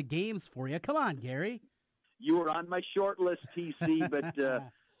done one of the games for you. Come on, Gary. You were on my short list, TC, but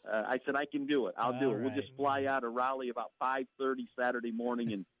I said I can do it. I'll do it. Right. We'll just fly out of Raleigh about 5:30 Saturday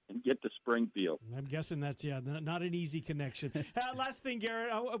morning and get to Springfield. I'm guessing that's, not an easy connection. Last thing,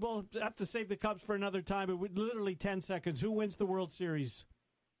 Garrett, we'll have to save the Cubs for another time, but literally 10 seconds. Who wins the World Series?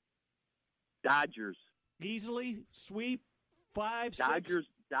 Dodgers. Easily? Sweep? 5, 6?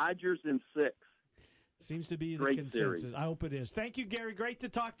 Dodgers in 6. Seems to be the Great consensus. series. I hope it is. Thank you, Gary. Great to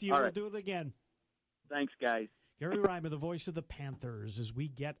talk to you. All We'll right. do it again. Thanks, guys. Gary Reimer, the voice of the Panthers, as we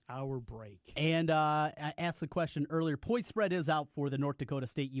get our break. And I asked the question earlier. Point spread is out for the North Dakota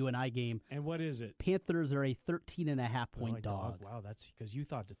State UNI game. And what is it? Panthers are a 13.5-point dog. Wow, that's because you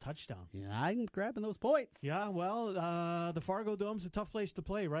thought the touchdown. Yeah, I'm grabbing those points. Yeah, well, the Fargo Dome's a tough place to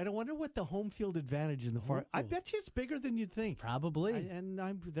play, right? I wonder what the home field advantage in the Fargo. I bet you it's bigger than you'd think. Probably.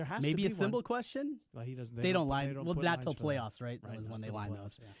 There has Maybe to be a symbol one. question? Well, he doesn't. They don't line. Well, put not till lines for that. playoffs, right? That was when not they till line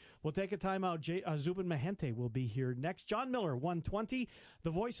playoffs, those. yeah. We'll take a timeout. Zubin Mehenti will be here next. John Miller, 1:20. The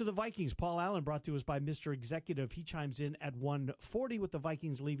voice of the Vikings, Paul Allen, brought to us by Mr. Executive. He chimes in at 1:40 with the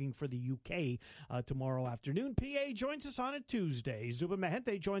Vikings leaving for the UK tomorrow afternoon. PA joins us on a Tuesday. Zubin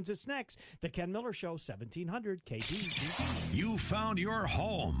Mehenti joins us next. The Ken Miller Show, 1700 KBGG. You found your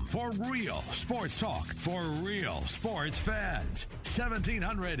home for real sports talk for real sports fans.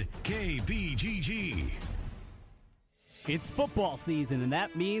 1700 KBGG. It's football season, and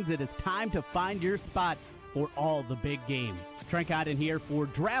that means it is time to find your spot for all the big games. Trent Cotton here for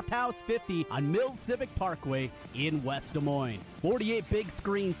Draft House 50 on Mills Civic Parkway in West Des Moines. 48 big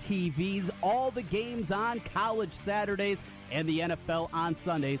screen TVs, all the games on college Saturdays and the NFL on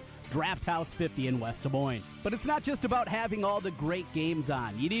Sundays. Draft House 50 in West Des Moines. But it's not just about having all the great games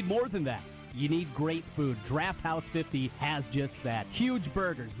on. You need more than that. You need great food. Draft House 50 has just that. Huge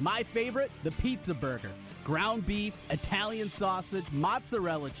burgers. My favorite, the pizza burger. Ground beef, Italian sausage,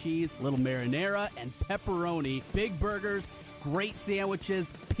 mozzarella cheese, little marinara, and pepperoni. Big burgers, great sandwiches,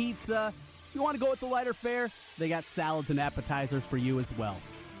 pizza. You want to go with the lighter fare? They got salads and appetizers for you as well.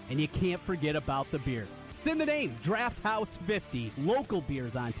 And you can't forget about the beer. It's in the name, Draft House 50. Local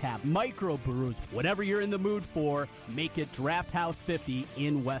beers on tap, microbrews, whatever you're in the mood for, make it Draft House 50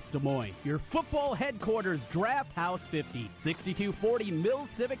 in West Des Moines. Your football headquarters, Draft House 50, 6240 Mills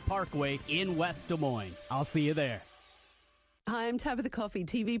Civic Parkway in West Des Moines. I'll see you there. Hi, I'm Tabitha Coffey,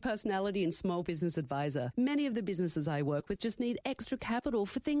 TV personality and small business advisor. Many of the businesses I work with just need extra capital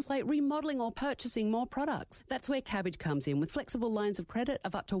for things like remodeling or purchasing more products. That's where Cabbage comes in with flexible lines of credit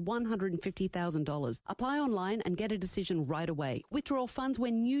of up to $150,000. Apply online and get a decision right away. Withdraw funds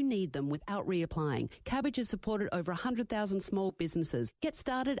when you need them without reapplying. Cabbage has supported over 100,000 small businesses. Get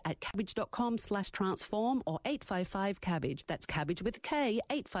started at cabbage.com/transform or 855-CABBAGE. That's Cabbage with a K,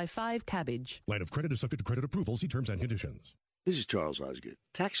 855-CABBAGE. Line of credit is subject to credit approval. See terms and conditions. This is Charles Osgood.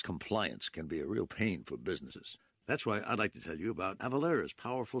 Tax compliance can be a real pain for businesses. That's why I'd like to tell you about Avalara's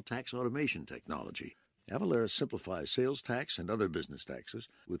powerful tax automation technology. Avalara simplifies sales tax and other business taxes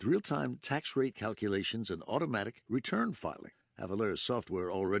with real-time tax rate calculations and automatic return filing. Avalara's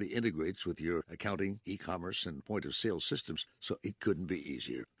software already integrates with your accounting, e-commerce, and point-of-sale systems, so it couldn't be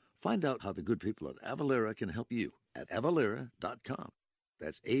easier. Find out how the good people at Avalara can help you at avalara.com.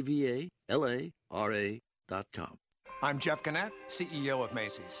 That's AVALARA.com. I'm Jeff Gannett, CEO of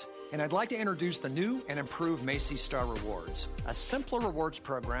Macy's, and I'd like to introduce the new and improved Macy's Star Rewards, a simpler rewards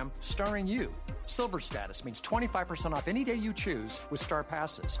program starring you. Silver status means 25% off any day you choose with Star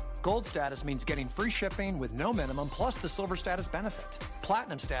Passes. Gold status means getting free shipping with no minimum plus the Silver status benefit.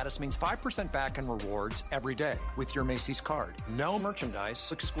 Platinum status means 5% back in rewards every day with your Macy's card. No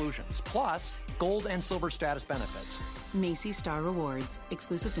merchandise exclusions, plus Gold and Silver status benefits. Macy's Star Rewards.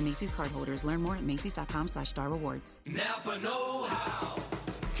 Exclusive to Macy's cardholders. Learn more at Macys.com/Star Rewards. Napa know-how.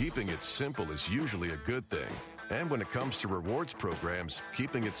 Keeping it simple is usually a good thing. And when it comes to rewards programs,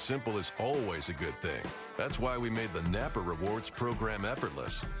 keeping it simple is always a good thing. That's why we made the Napa Rewards program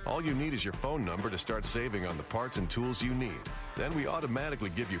effortless. All you need is your phone number to start saving on the parts and tools you need. Then we automatically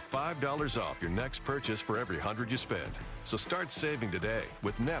give you $5 off your next purchase for every 100 you spend. So start saving today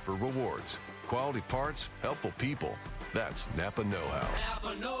with Napa Rewards. Quality parts, helpful people. That's Napa know-how.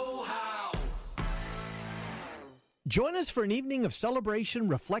 Napa know-how. Join us for an evening of celebration,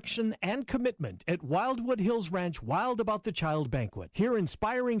 reflection, and commitment at Wildwood Hills Ranch Wild About the Child Banquet. Hear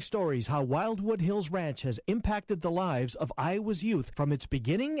inspiring stories how Wildwood Hills Ranch has impacted the lives of Iowa's youth from its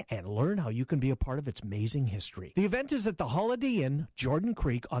beginning and learn how you can be a part of its amazing history. The event is at the Holiday Inn, Jordan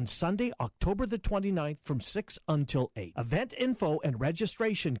Creek on Sunday, October the 29th from 6 until 8. Event info and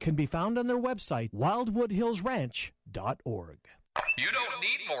registration can be found on their website, wildwoodhillsranch.org. You don't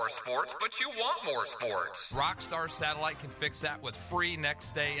need more sports, but you want more sports. Rockstar Satellite can fix that with free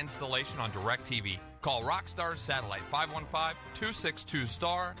next-day installation on DirecTV. Call Rockstar Satellite,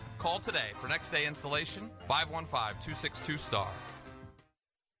 515-262-STAR. Call today for next-day installation, 515-262-STAR.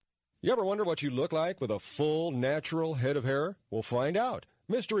 You ever wonder what you look like with a full, natural head of hair? Well, find out.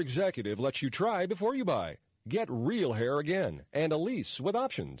 Mr. Executive lets you try before you buy. Get real hair again and a lease with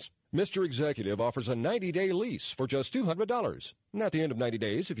options. Mr. Executive offers a 90-day lease for just $200. And at the end of 90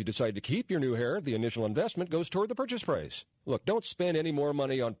 days, if you decide to keep your new hair, the initial investment goes toward the purchase price. Look, don't spend any more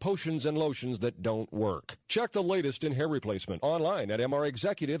money on potions and lotions that don't work. Check the latest in hair replacement online at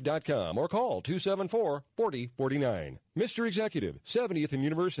mrexecutive.com or call 274-4049. Mr. Executive, 70th and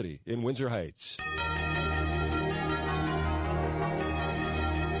University in Windsor Heights.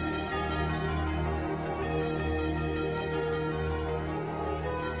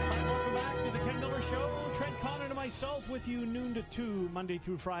 With you noon to 2, Monday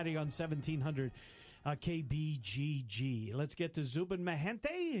through Friday on 1700 KBGG. Let's get to Zubin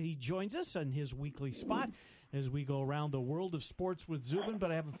Mehenti. He joins us on his weekly spot as we go around the world of sports with Zubin,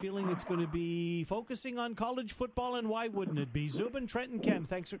 but I have a feeling it's going to be focusing on college football, and why wouldn't it be? Zubin, Trent, and Ken,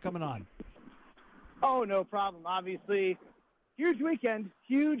 thanks for coming on. Oh, no problem. Obviously, huge weekend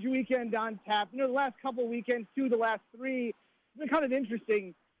on tap. You know, the last couple weekends, 2 of the last 3, it's been kind of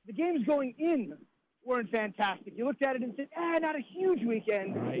interesting. The games going in weren't fantastic. You looked at it and said, not a huge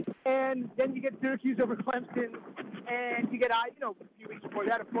weekend. Right. And then you get Syracuse over Clemson, and you get, a few weeks before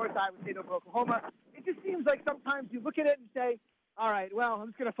that, of course, Iowa State over Oklahoma. It just seems like sometimes you look at it and say, all right, well, I'm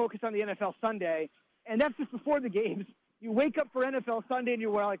just going to focus on the NFL Sunday. And that's just before the games. You wake up for NFL Sunday and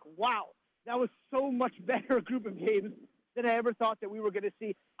you're like, wow, that was so much better a group of games than I ever thought that we were going to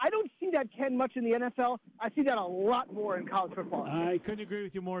see. I don't see that, Ken, much in the NFL. I see that a lot more in college football. I couldn't agree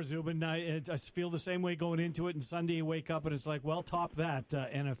with you more, Zubin. I feel the same way going into it, and Sunday you wake up and it's like, well, top that,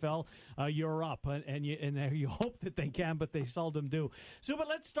 NFL. You're up, and you hope that they can, but they seldom do. Zubin,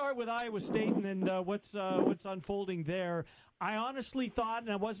 let's start with Iowa State and what's unfolding there. I honestly thought,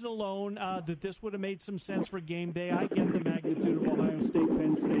 and I wasn't alone, that this would have made some sense for game day. I get the magnitude of Ohio State,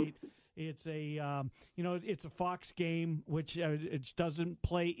 Penn State. It's a it's a Fox game, which it doesn't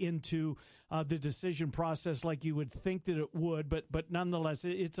play into the decision process like you would think that it would, but nonetheless,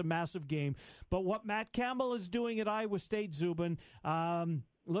 it's a massive game. But what Matt Campbell is doing at Iowa State, Zubin,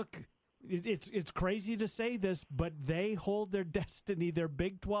 look, it's crazy to say this, but they hold their destiny, their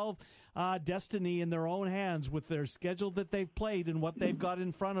Big 12 destiny in their own hands with their schedule that they've played and what they've got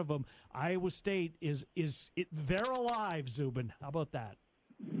in front of them. Iowa State they're alive, Zubin. How about that?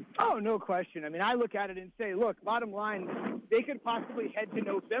 Oh, no question. I mean, I look at it and say, look, bottom line, they could possibly head to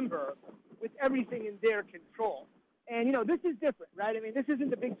November with everything in their control. And, this is different, right? I mean, this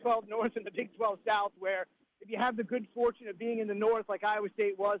isn't the Big 12 North and the Big 12 South where if you have the good fortune of being in the North like Iowa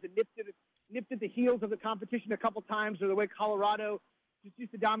State was and nipped at the heels of the competition a couple times, or the way Colorado just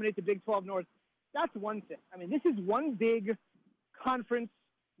used to dominate the Big 12 North, that's one thing. I mean, this is one big conference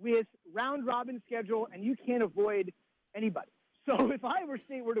with round-robin schedule, and you can't avoid anybody. So if Iowa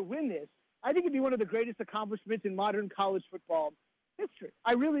State were to win this, I think it'd be one of the greatest accomplishments in modern college football history.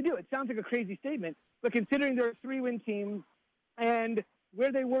 I really do. It sounds like a crazy statement, but considering they're a 3-win team and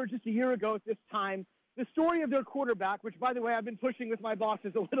where they were just a year ago at this time, the story of their quarterback, which, by the way, I've been pushing with my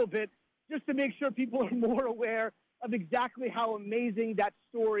bosses a little bit just to make sure people are more aware of exactly how amazing that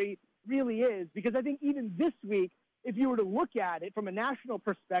story really is, because I think even this week, if you were to look at it from a national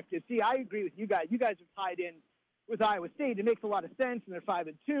perspective, see, I agree with you guys. You guys are tied in with Iowa State. It makes a lot of sense, and they're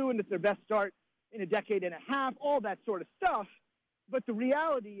 5-2, and it's their best start in a decade and a half, all that sort of stuff. But the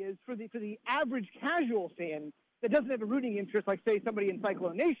reality is, for the average casual fan that doesn't have a rooting interest, like, say, somebody in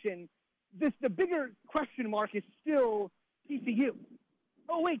Cyclone Nation, the bigger question mark is still TCU.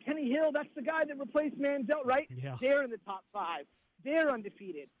 Oh, wait, Kenny Hill, that's the guy that replaced Manziel, right? Yeah. They're in the top 5. They're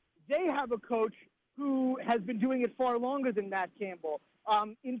undefeated. They have a coach who has been doing it far longer than Matt Campbell.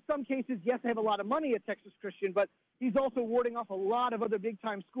 In some cases, yes, they have a lot of money at Texas Christian, but he's also warding off a lot of other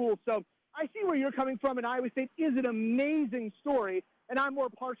big-time schools. So I see where you're coming from, and Iowa State is an amazing story, and I'm more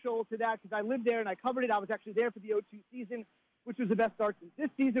partial to that because I lived there and I covered it. I was actually there for the 2002 season, which was the best start since this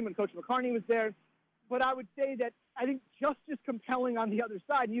season when Coach McCarney was there. But I would say that I think just as compelling on the other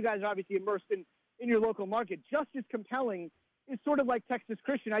side, and you guys are obviously immersed in in your local market. Just as compelling is sort of like Texas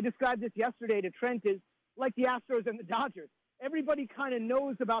Christian. I described this yesterday to Trent as like the Astros and the Dodgers. Everybody kind of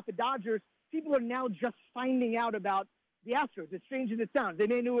knows about the Dodgers. People are now just finding out about the Astros, as strange as it sounds. They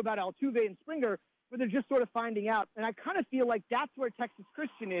may know about Altuve and Springer, but they're just sort of finding out. And I kind of feel like that's where Texas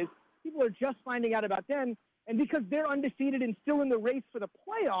Christian is. People are just finding out about them. And because they're undefeated and still in the race for the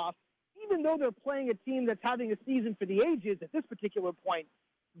playoffs, even though they're playing a team that's having a season for the ages at this particular point,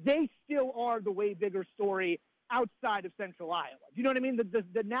 they still are the way bigger story outside of Central Iowa. Do you know what I mean?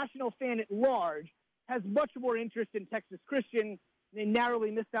 The national fan at large has much more interest in Texas Christian. They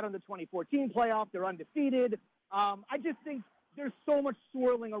narrowly missed out on the 2014 playoff. They're undefeated. I just think there's so much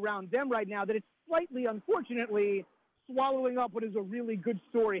swirling around them right now that it's slightly, unfortunately, swallowing up what is a really good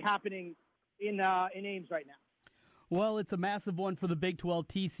story happening in Ames right now. Well, it's a massive one for the Big 12,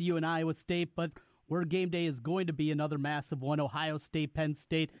 TCU and Iowa State, but where game day is going to be another massive one, Ohio State, Penn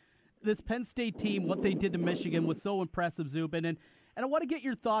State. This Penn State team, what they did to Michigan was so impressive, Zubin, and I want to get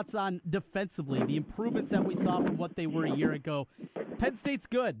your thoughts on defensively, the improvements that we saw from what they were a year ago. Penn State's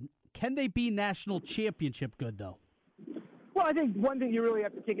good. Can they be national championship good, though? Well, I think one thing you really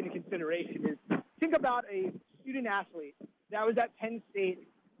have to take into consideration is think about a student athlete that was at Penn State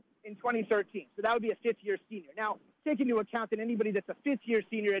in 2013. So that would be a fifth-year senior. Now, take into account that anybody that's a fifth-year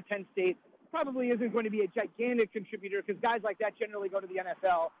senior at Penn State probably isn't going to be a gigantic contributor because guys like that generally go to the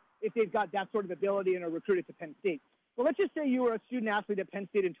NFL if they've got that sort of ability and are recruited to Penn State. Well, let's just say you were a student athlete at Penn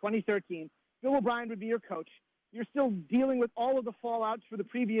State in 2013. Bill O'Brien would be your coach. You're still dealing with all of the fallouts for the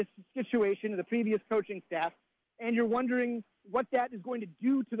previous situation, the previous coaching staff, and you're wondering what that is going to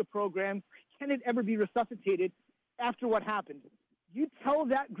do to the program. Can it ever be resuscitated after what happened? You tell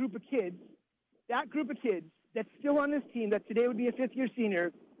that group of kids that's still on this team, that today would be a fifth-year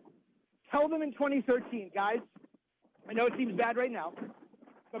senior, tell them in 2013, guys, I know it seems bad right now,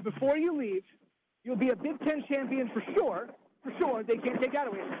 but before you leave, you'll be a Big Ten champion for sure. For sure, they can't take that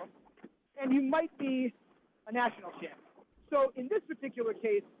away from them. And you might be a national champion. So in this particular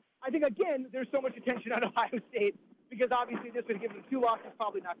case, I think, again, there's so much attention on Ohio State because obviously this would give them 2 losses,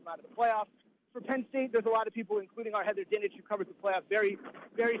 probably knock them out of the playoffs. For Penn State, there's a lot of people, including our Heather Dinich, who covers the playoffs very,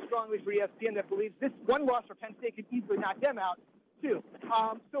 very strongly for ESPN, that believes this one loss for Penn State could easily knock them out, too.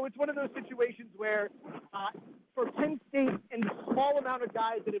 So it's one of those situations where for Penn State and the small amount of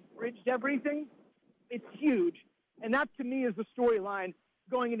guys that have bridged everything, it's huge. And that, to me, is the storyline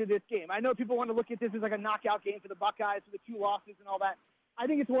going into this game. I know people want to look at this as like a knockout game for the Buckeyes for the 2 losses and all that. I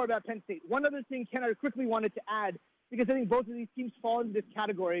think it's more about Penn State. One other thing, Ken, I quickly wanted to add, because I think both of these teams fall into this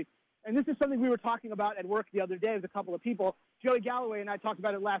category, and this is something we were talking about at work the other day with a couple of people. Joey Galloway and I talked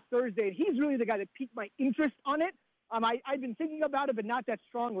about it last Thursday, and he's really the guy that piqued my interest on it. I've been thinking about it, but not that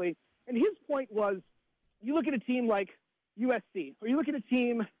strongly. And his point was, you look at a team like USC, or you look at a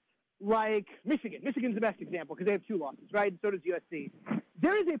team like Michigan. Michigan's the best example because they have 2 losses, right? So does USC.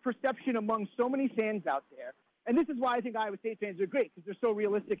 There is a perception among so many fans out there, and this is why I think Iowa State fans are great, because they're so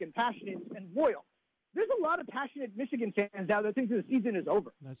realistic and passionate and loyal. There's a lot of passionate Michigan fans out there that think the season is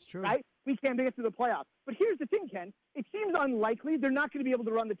over. That's true. Right? We can't make it to the playoffs. But here's the thing, Ken. It seems unlikely. They're not going to be able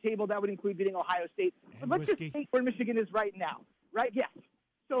to run the table. That would include beating Ohio State. But let's just take where Michigan is right now, right? Yes.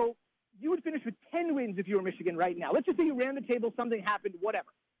 So you would finish with 10 wins if you were Michigan right now. Let's just say you ran the table, something happened, whatever.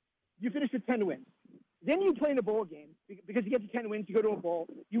 You finish with 10 wins. Then you play in a bowl game because you get to 10 wins, you go to a bowl,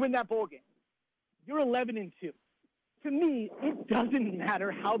 you win that bowl game. You're 11-2. To me, it doesn't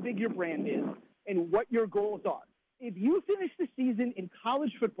matter how big your brand is and what your goals are. If you finish the season in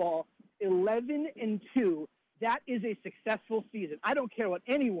college football 11-2, that is a successful season. I don't care what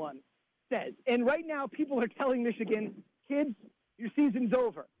anyone says. And right now, people are telling Michigan, kids, your season's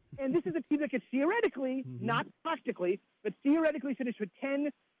over. And this is a team that could theoretically, not practically, but theoretically finish with 10,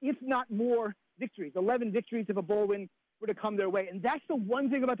 if not more, victories, 11 victories if a bowl win were to come their way. And that's the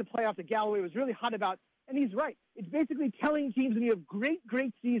one thing about the playoffs that Galloway was really hot about. And he's right. It's basically telling teams when you have great,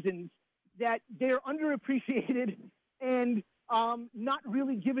 great seasons that they're underappreciated and not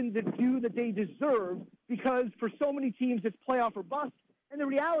really given the due that they deserve, because for so many teams it's playoff or bust. And the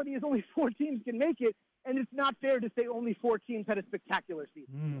reality is only 4 teams can make it. And it's not fair to say only 4 teams had a spectacular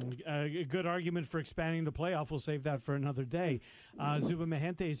season. A good argument for expanding the playoff. We'll save that for another day. Zubin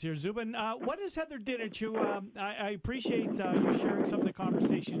Mehenti is here. Zubin, what is Heather Dinich? I appreciate you sharing some of the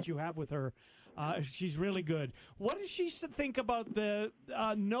conversations you have with her. She's really good. What does she think about the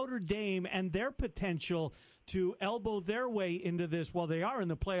Notre Dame and their potential to elbow their way into this? Well, they are in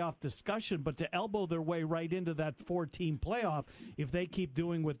the playoff discussion, but to elbow their way right into that 4-team playoff if they keep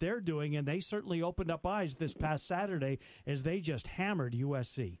doing what they're doing, and they certainly opened up eyes this past Saturday as they just hammered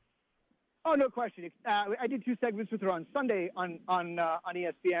USC. Oh, no question. I did 2 segments with her on Sunday on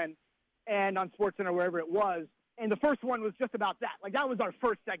ESPN, and on SportsCenter, wherever it was. And the first one was just about that. Like, that was our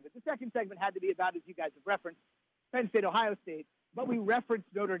first segment. The second segment had to be about, as you guys have referenced, Penn State, Ohio State, but we referenced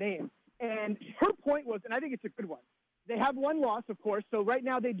Notre Dame. And her point was, and I think it's a good one, they have one loss, of course, so right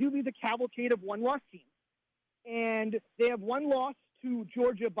now they do lead the cavalcade of one-loss teams. And they have one loss to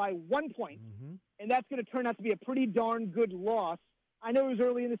Georgia by 1 point, and that's going to turn out to be a pretty darn good loss. I know it was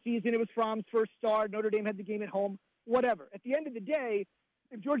early in the season. It was Fromm's first start. Notre Dame had the game at home, whatever. At the end of the day,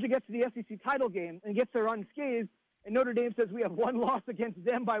 if Georgia gets to the SEC title game and gets there unscathed, and Notre Dame says we have one loss against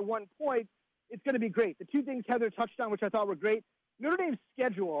them by 1 point, it's going to be great. The two things Heather touched on, which I thought were great, Notre Dame's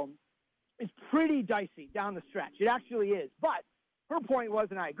schedule is pretty dicey down the stretch. It actually is. But her point was,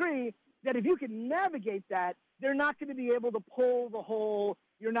 and I agree, that if you can navigate that, they're not going to be able to pull the whole,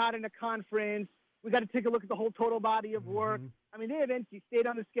 you're not in a conference, we got to take a look at the whole total body of work. I mean, they have NC State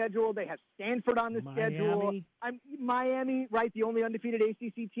on the schedule. They have Stanford on the schedule. Miami, right, the only undefeated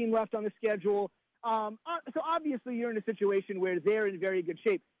ACC team left on the schedule. So obviously you're in a situation where they're in very good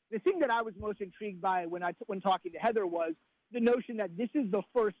shape. The thing that I was most intrigued by when talking to Heather was the notion that this is the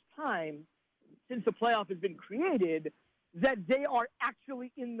first time since the playoff has been created that they are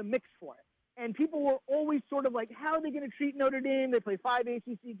actually in the mix for it. And people were always sort of like, how are they going to treat Notre Dame? They play 5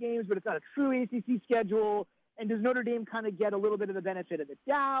 ACC games, but it's not a true ACC schedule. And does Notre Dame kind of get a little bit of the benefit of the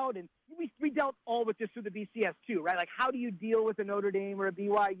doubt? And we dealt all with this through the BCS too, right? Like, how do you deal with a Notre Dame or a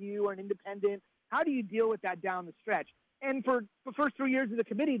BYU or an independent? How do you deal with that down the stretch? And for the first 3 years of the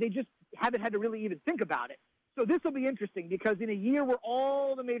committee, they just haven't had to really even think about it. So this will be interesting because in a year where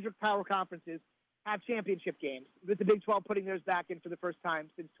all the major power conferences have championship games, with the Big 12 putting theirs back in for the first time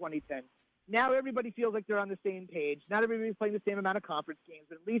since 2010, now everybody feels like they're on the same page. Not everybody's playing the same amount of conference games,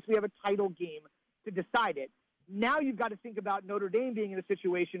 but at least we have a title game to decide it. Now you've got to think about Notre Dame being in a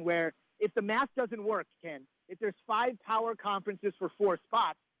situation where if the math doesn't work, Ken, if there's 5 power conferences for 4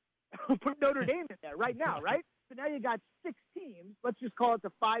 spots, put Notre Dame in there right now, right? So now you got 6 teams. Let's just call it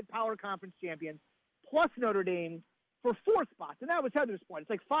the 5 power conference champions plus Notre Dame for 4 spots. And that was Heather's point. It's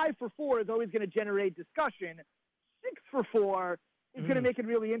like 5 for 4 is always going to generate discussion. 6 for 4 is going to make it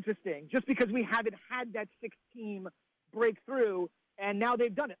really interesting just because we haven't had that 6-team breakthrough, and now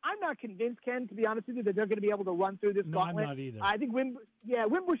they've done it. I'm not convinced, Ken, to be honest with you, that they're going to be able to run through this gauntlet. I'm not either. I think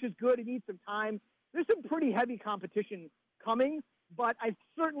Wimbush is good. He needs some time. There's some pretty heavy competition coming, but I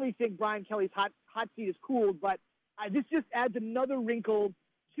certainly think Brian Kelly's hot seat is cooled. But this just adds another wrinkle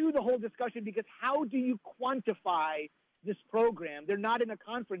to the whole discussion because how do you quantify this program? They're not in a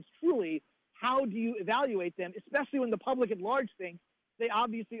conference truly. How do you evaluate them, especially when the public at large thinks they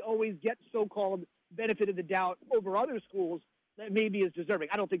obviously always get so-called benefit of the doubt over other schools that maybe is deserving?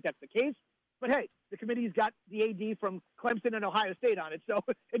 I don't think that's the case. But, hey, the committee's got the AD from Clemson and Ohio State on it. So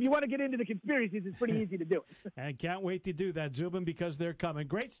if you want to get into the conspiracies, it's pretty easy to do it. And can't wait to do that, Zubin, because they're coming.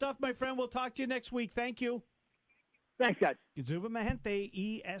 Great stuff, my friend. We'll talk to you next week. Thank you. Thanks, guys. Zubin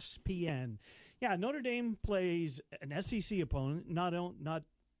Mehenti, ESPN. Yeah, Notre Dame plays an SEC opponent, not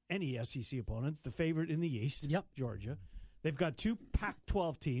any SEC opponent, the favorite in the East, Georgia. They've got 2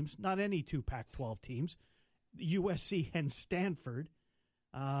 Pac-12 teams, not any 2 Pac-12 teams, USC and Stanford.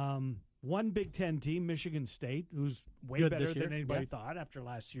 1 Big Ten team, Michigan State, who's way Good better this year. than anybody thought after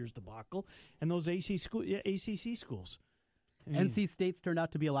last year's debacle, and those ACC schools. NC State's turned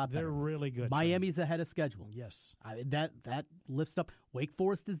out to be a lot better. They're really good. Miami's ahead of schedule. Yes. That lifts up. Wake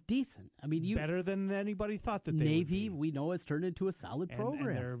Forest is decent. I mean, better than anybody thought that they Navy, would be. we know, has turned into a solid program.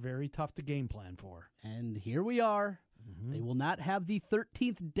 And they're very tough to game plan for. And here we are. Mm-hmm. They will not have the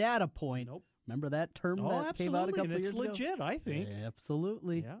 13th data point. Nope. Remember that term that came out a couple and years ago? it's legit, I think.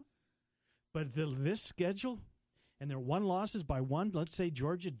 Absolutely. Yeah. But this schedule, and their 1 losses by 1, let's say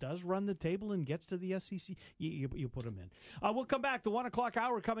Georgia does run the table and gets to the SEC, you put them in. We'll come back. The 1 o'clock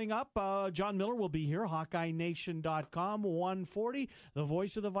hour coming up. John Miller will be here, HawkeyeNation.com, 1:40. The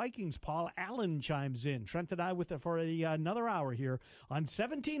voice of the Vikings, Paul Allen, chimes in. Trent and I for another hour here on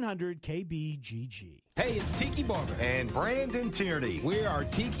 1700 KBGG. Hey, it's Tiki Barber and Brandon Tierney. We are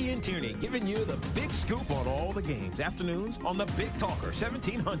Tiki and Tierney, giving you the big scoop on all the games. Afternoons on the Big Talker,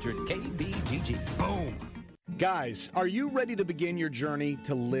 1700 KBGG. Boom. Guys, are you ready to begin your journey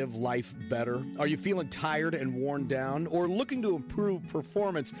to live life better? Are you feeling tired and worn down or looking to improve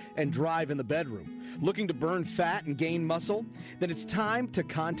performance and drive in the bedroom? Looking to burn fat and gain muscle? Then it's time to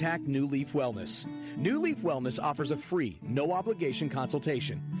contact New Leaf Wellness. New Leaf Wellness offers a free, no-obligation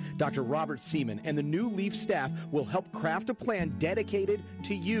consultation. Dr. Robert Seaman and the New Leaf staff will help craft a plan dedicated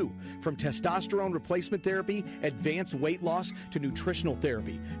to you. From testosterone replacement therapy, advanced weight loss, to nutritional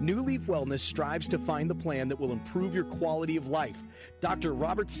therapy, New Leaf Wellness strives to find the plan that will improve your quality of life. Dr.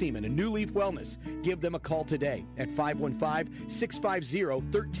 Robert Seaman and New Leaf Wellness. Give them a call today at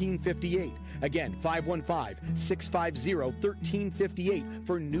 515-650-1358. Again, 515-650-1358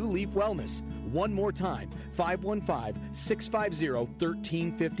 for New Leaf Wellness. One more time,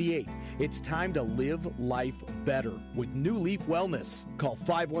 515-650-1358. It's time to live life better with New Leaf Wellness. Call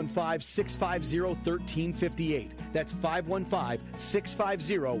 515-650-1358. That's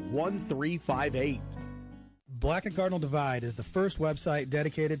 515-650-1358. Black and Cardinal Divide is the first website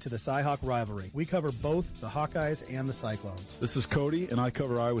dedicated to the Cy-Hawk rivalry. We cover both the Hawkeyes and the Cyclones. This is Cody, and I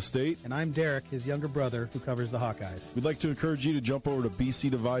cover Iowa State. And I'm Derek, his younger brother, who covers the Hawkeyes. We'd like to encourage you to jump over to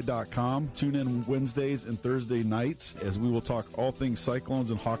bcdivide.com. Tune in Wednesdays and Thursday nights as we will talk all things Cyclones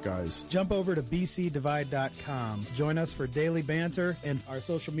and Hawkeyes. Jump over to bcdivide.com. Join us for daily banter and our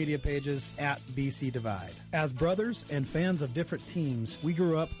social media pages at BC Divide. As brothers and fans of different teams, we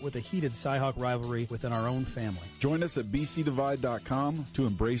grew up with a heated Cy-Hawk rivalry within our own family. Join us at bcdivide.com to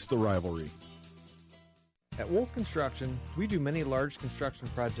embrace the rivalry. At Wolf Construction, we do many large construction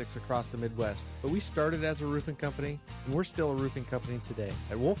projects across the Midwest, but we started as a roofing company, and we're still a roofing company today.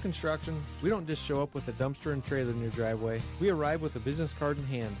 At Wolf Construction, we don't just show up with a dumpster and trailer in your driveway. We arrive with a business card in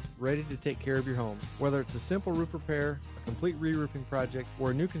hand, ready to take care of your home. Whether it's a simple roof repair, a complete re-roofing project,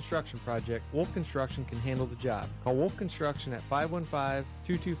 or a new construction project, Wolf Construction can handle the job. Call Wolf Construction at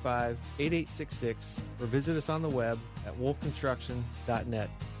 515-225-8866 or visit us on the web at wolfconstruction.net.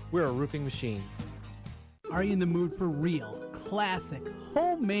 We're a roofing machine. Are you in the mood for real, classic,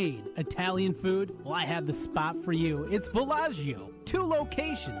 homemade Italian food? Well, I have the spot for you. It's Villaggio. 2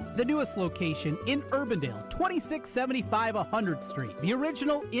 locations. The newest location in Urbandale, 2675 100th Street. The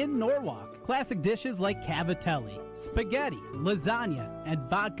original in Norwalk. Classic dishes like cavatelli, spaghetti, lasagna, and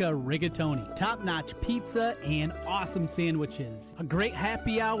vodka rigatoni. Top-notch pizza and awesome sandwiches. A great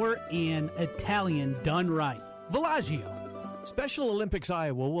happy hour and Italian done right. Villaggio. Special Olympics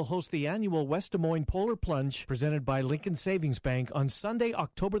Iowa will host the annual West Des Moines Polar Plunge presented by Lincoln Savings Bank on Sunday,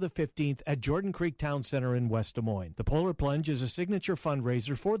 October the 15th at Jordan Creek Town Center in West Des Moines. The Polar Plunge is a signature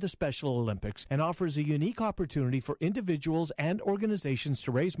fundraiser for the Special Olympics and offers a unique opportunity for individuals and organizations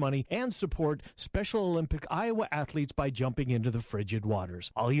to raise money and support Special Olympic Iowa athletes by jumping into the frigid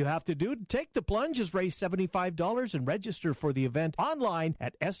waters. All you have to do to take the plunge is raise $75 and register for the event online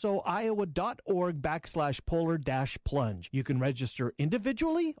at soiowa.org/polar-plunge. You can register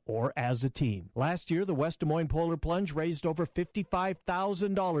individually or as a team. Last year, the West Des Moines Polar Plunge raised over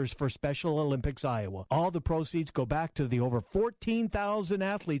 $55,000 for Special Olympics Iowa. All the proceeds go back to the over 14,000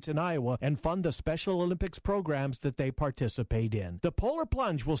 athletes in Iowa and fund the Special Olympics programs that they participate in. The Polar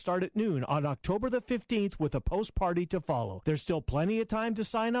Plunge will start at noon on October the 15th with a post-party to follow. There's still plenty of time to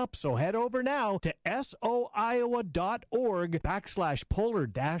sign up, so head over now to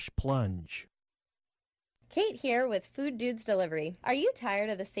soiowa.org/polar-plunge. Kate here with Food Dudes Delivery. Are you tired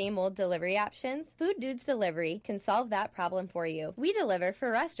of the same old delivery options? Food Dudes Delivery can solve that problem for you. We deliver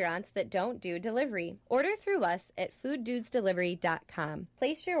for restaurants that don't do delivery. Order through us at fooddudesdelivery.com.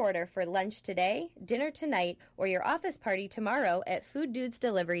 Place your order for lunch today, dinner tonight, or your office party tomorrow at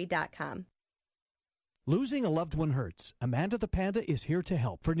fooddudesdelivery.com. Losing a loved one hurts. Amanda the Panda is here to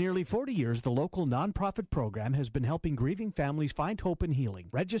help. For nearly 40 years, the local nonprofit program has been helping grieving families find hope and healing.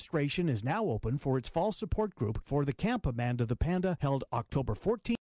 Registration is now open for its fall support group for the Camp Amanda the Panda, held October 14th.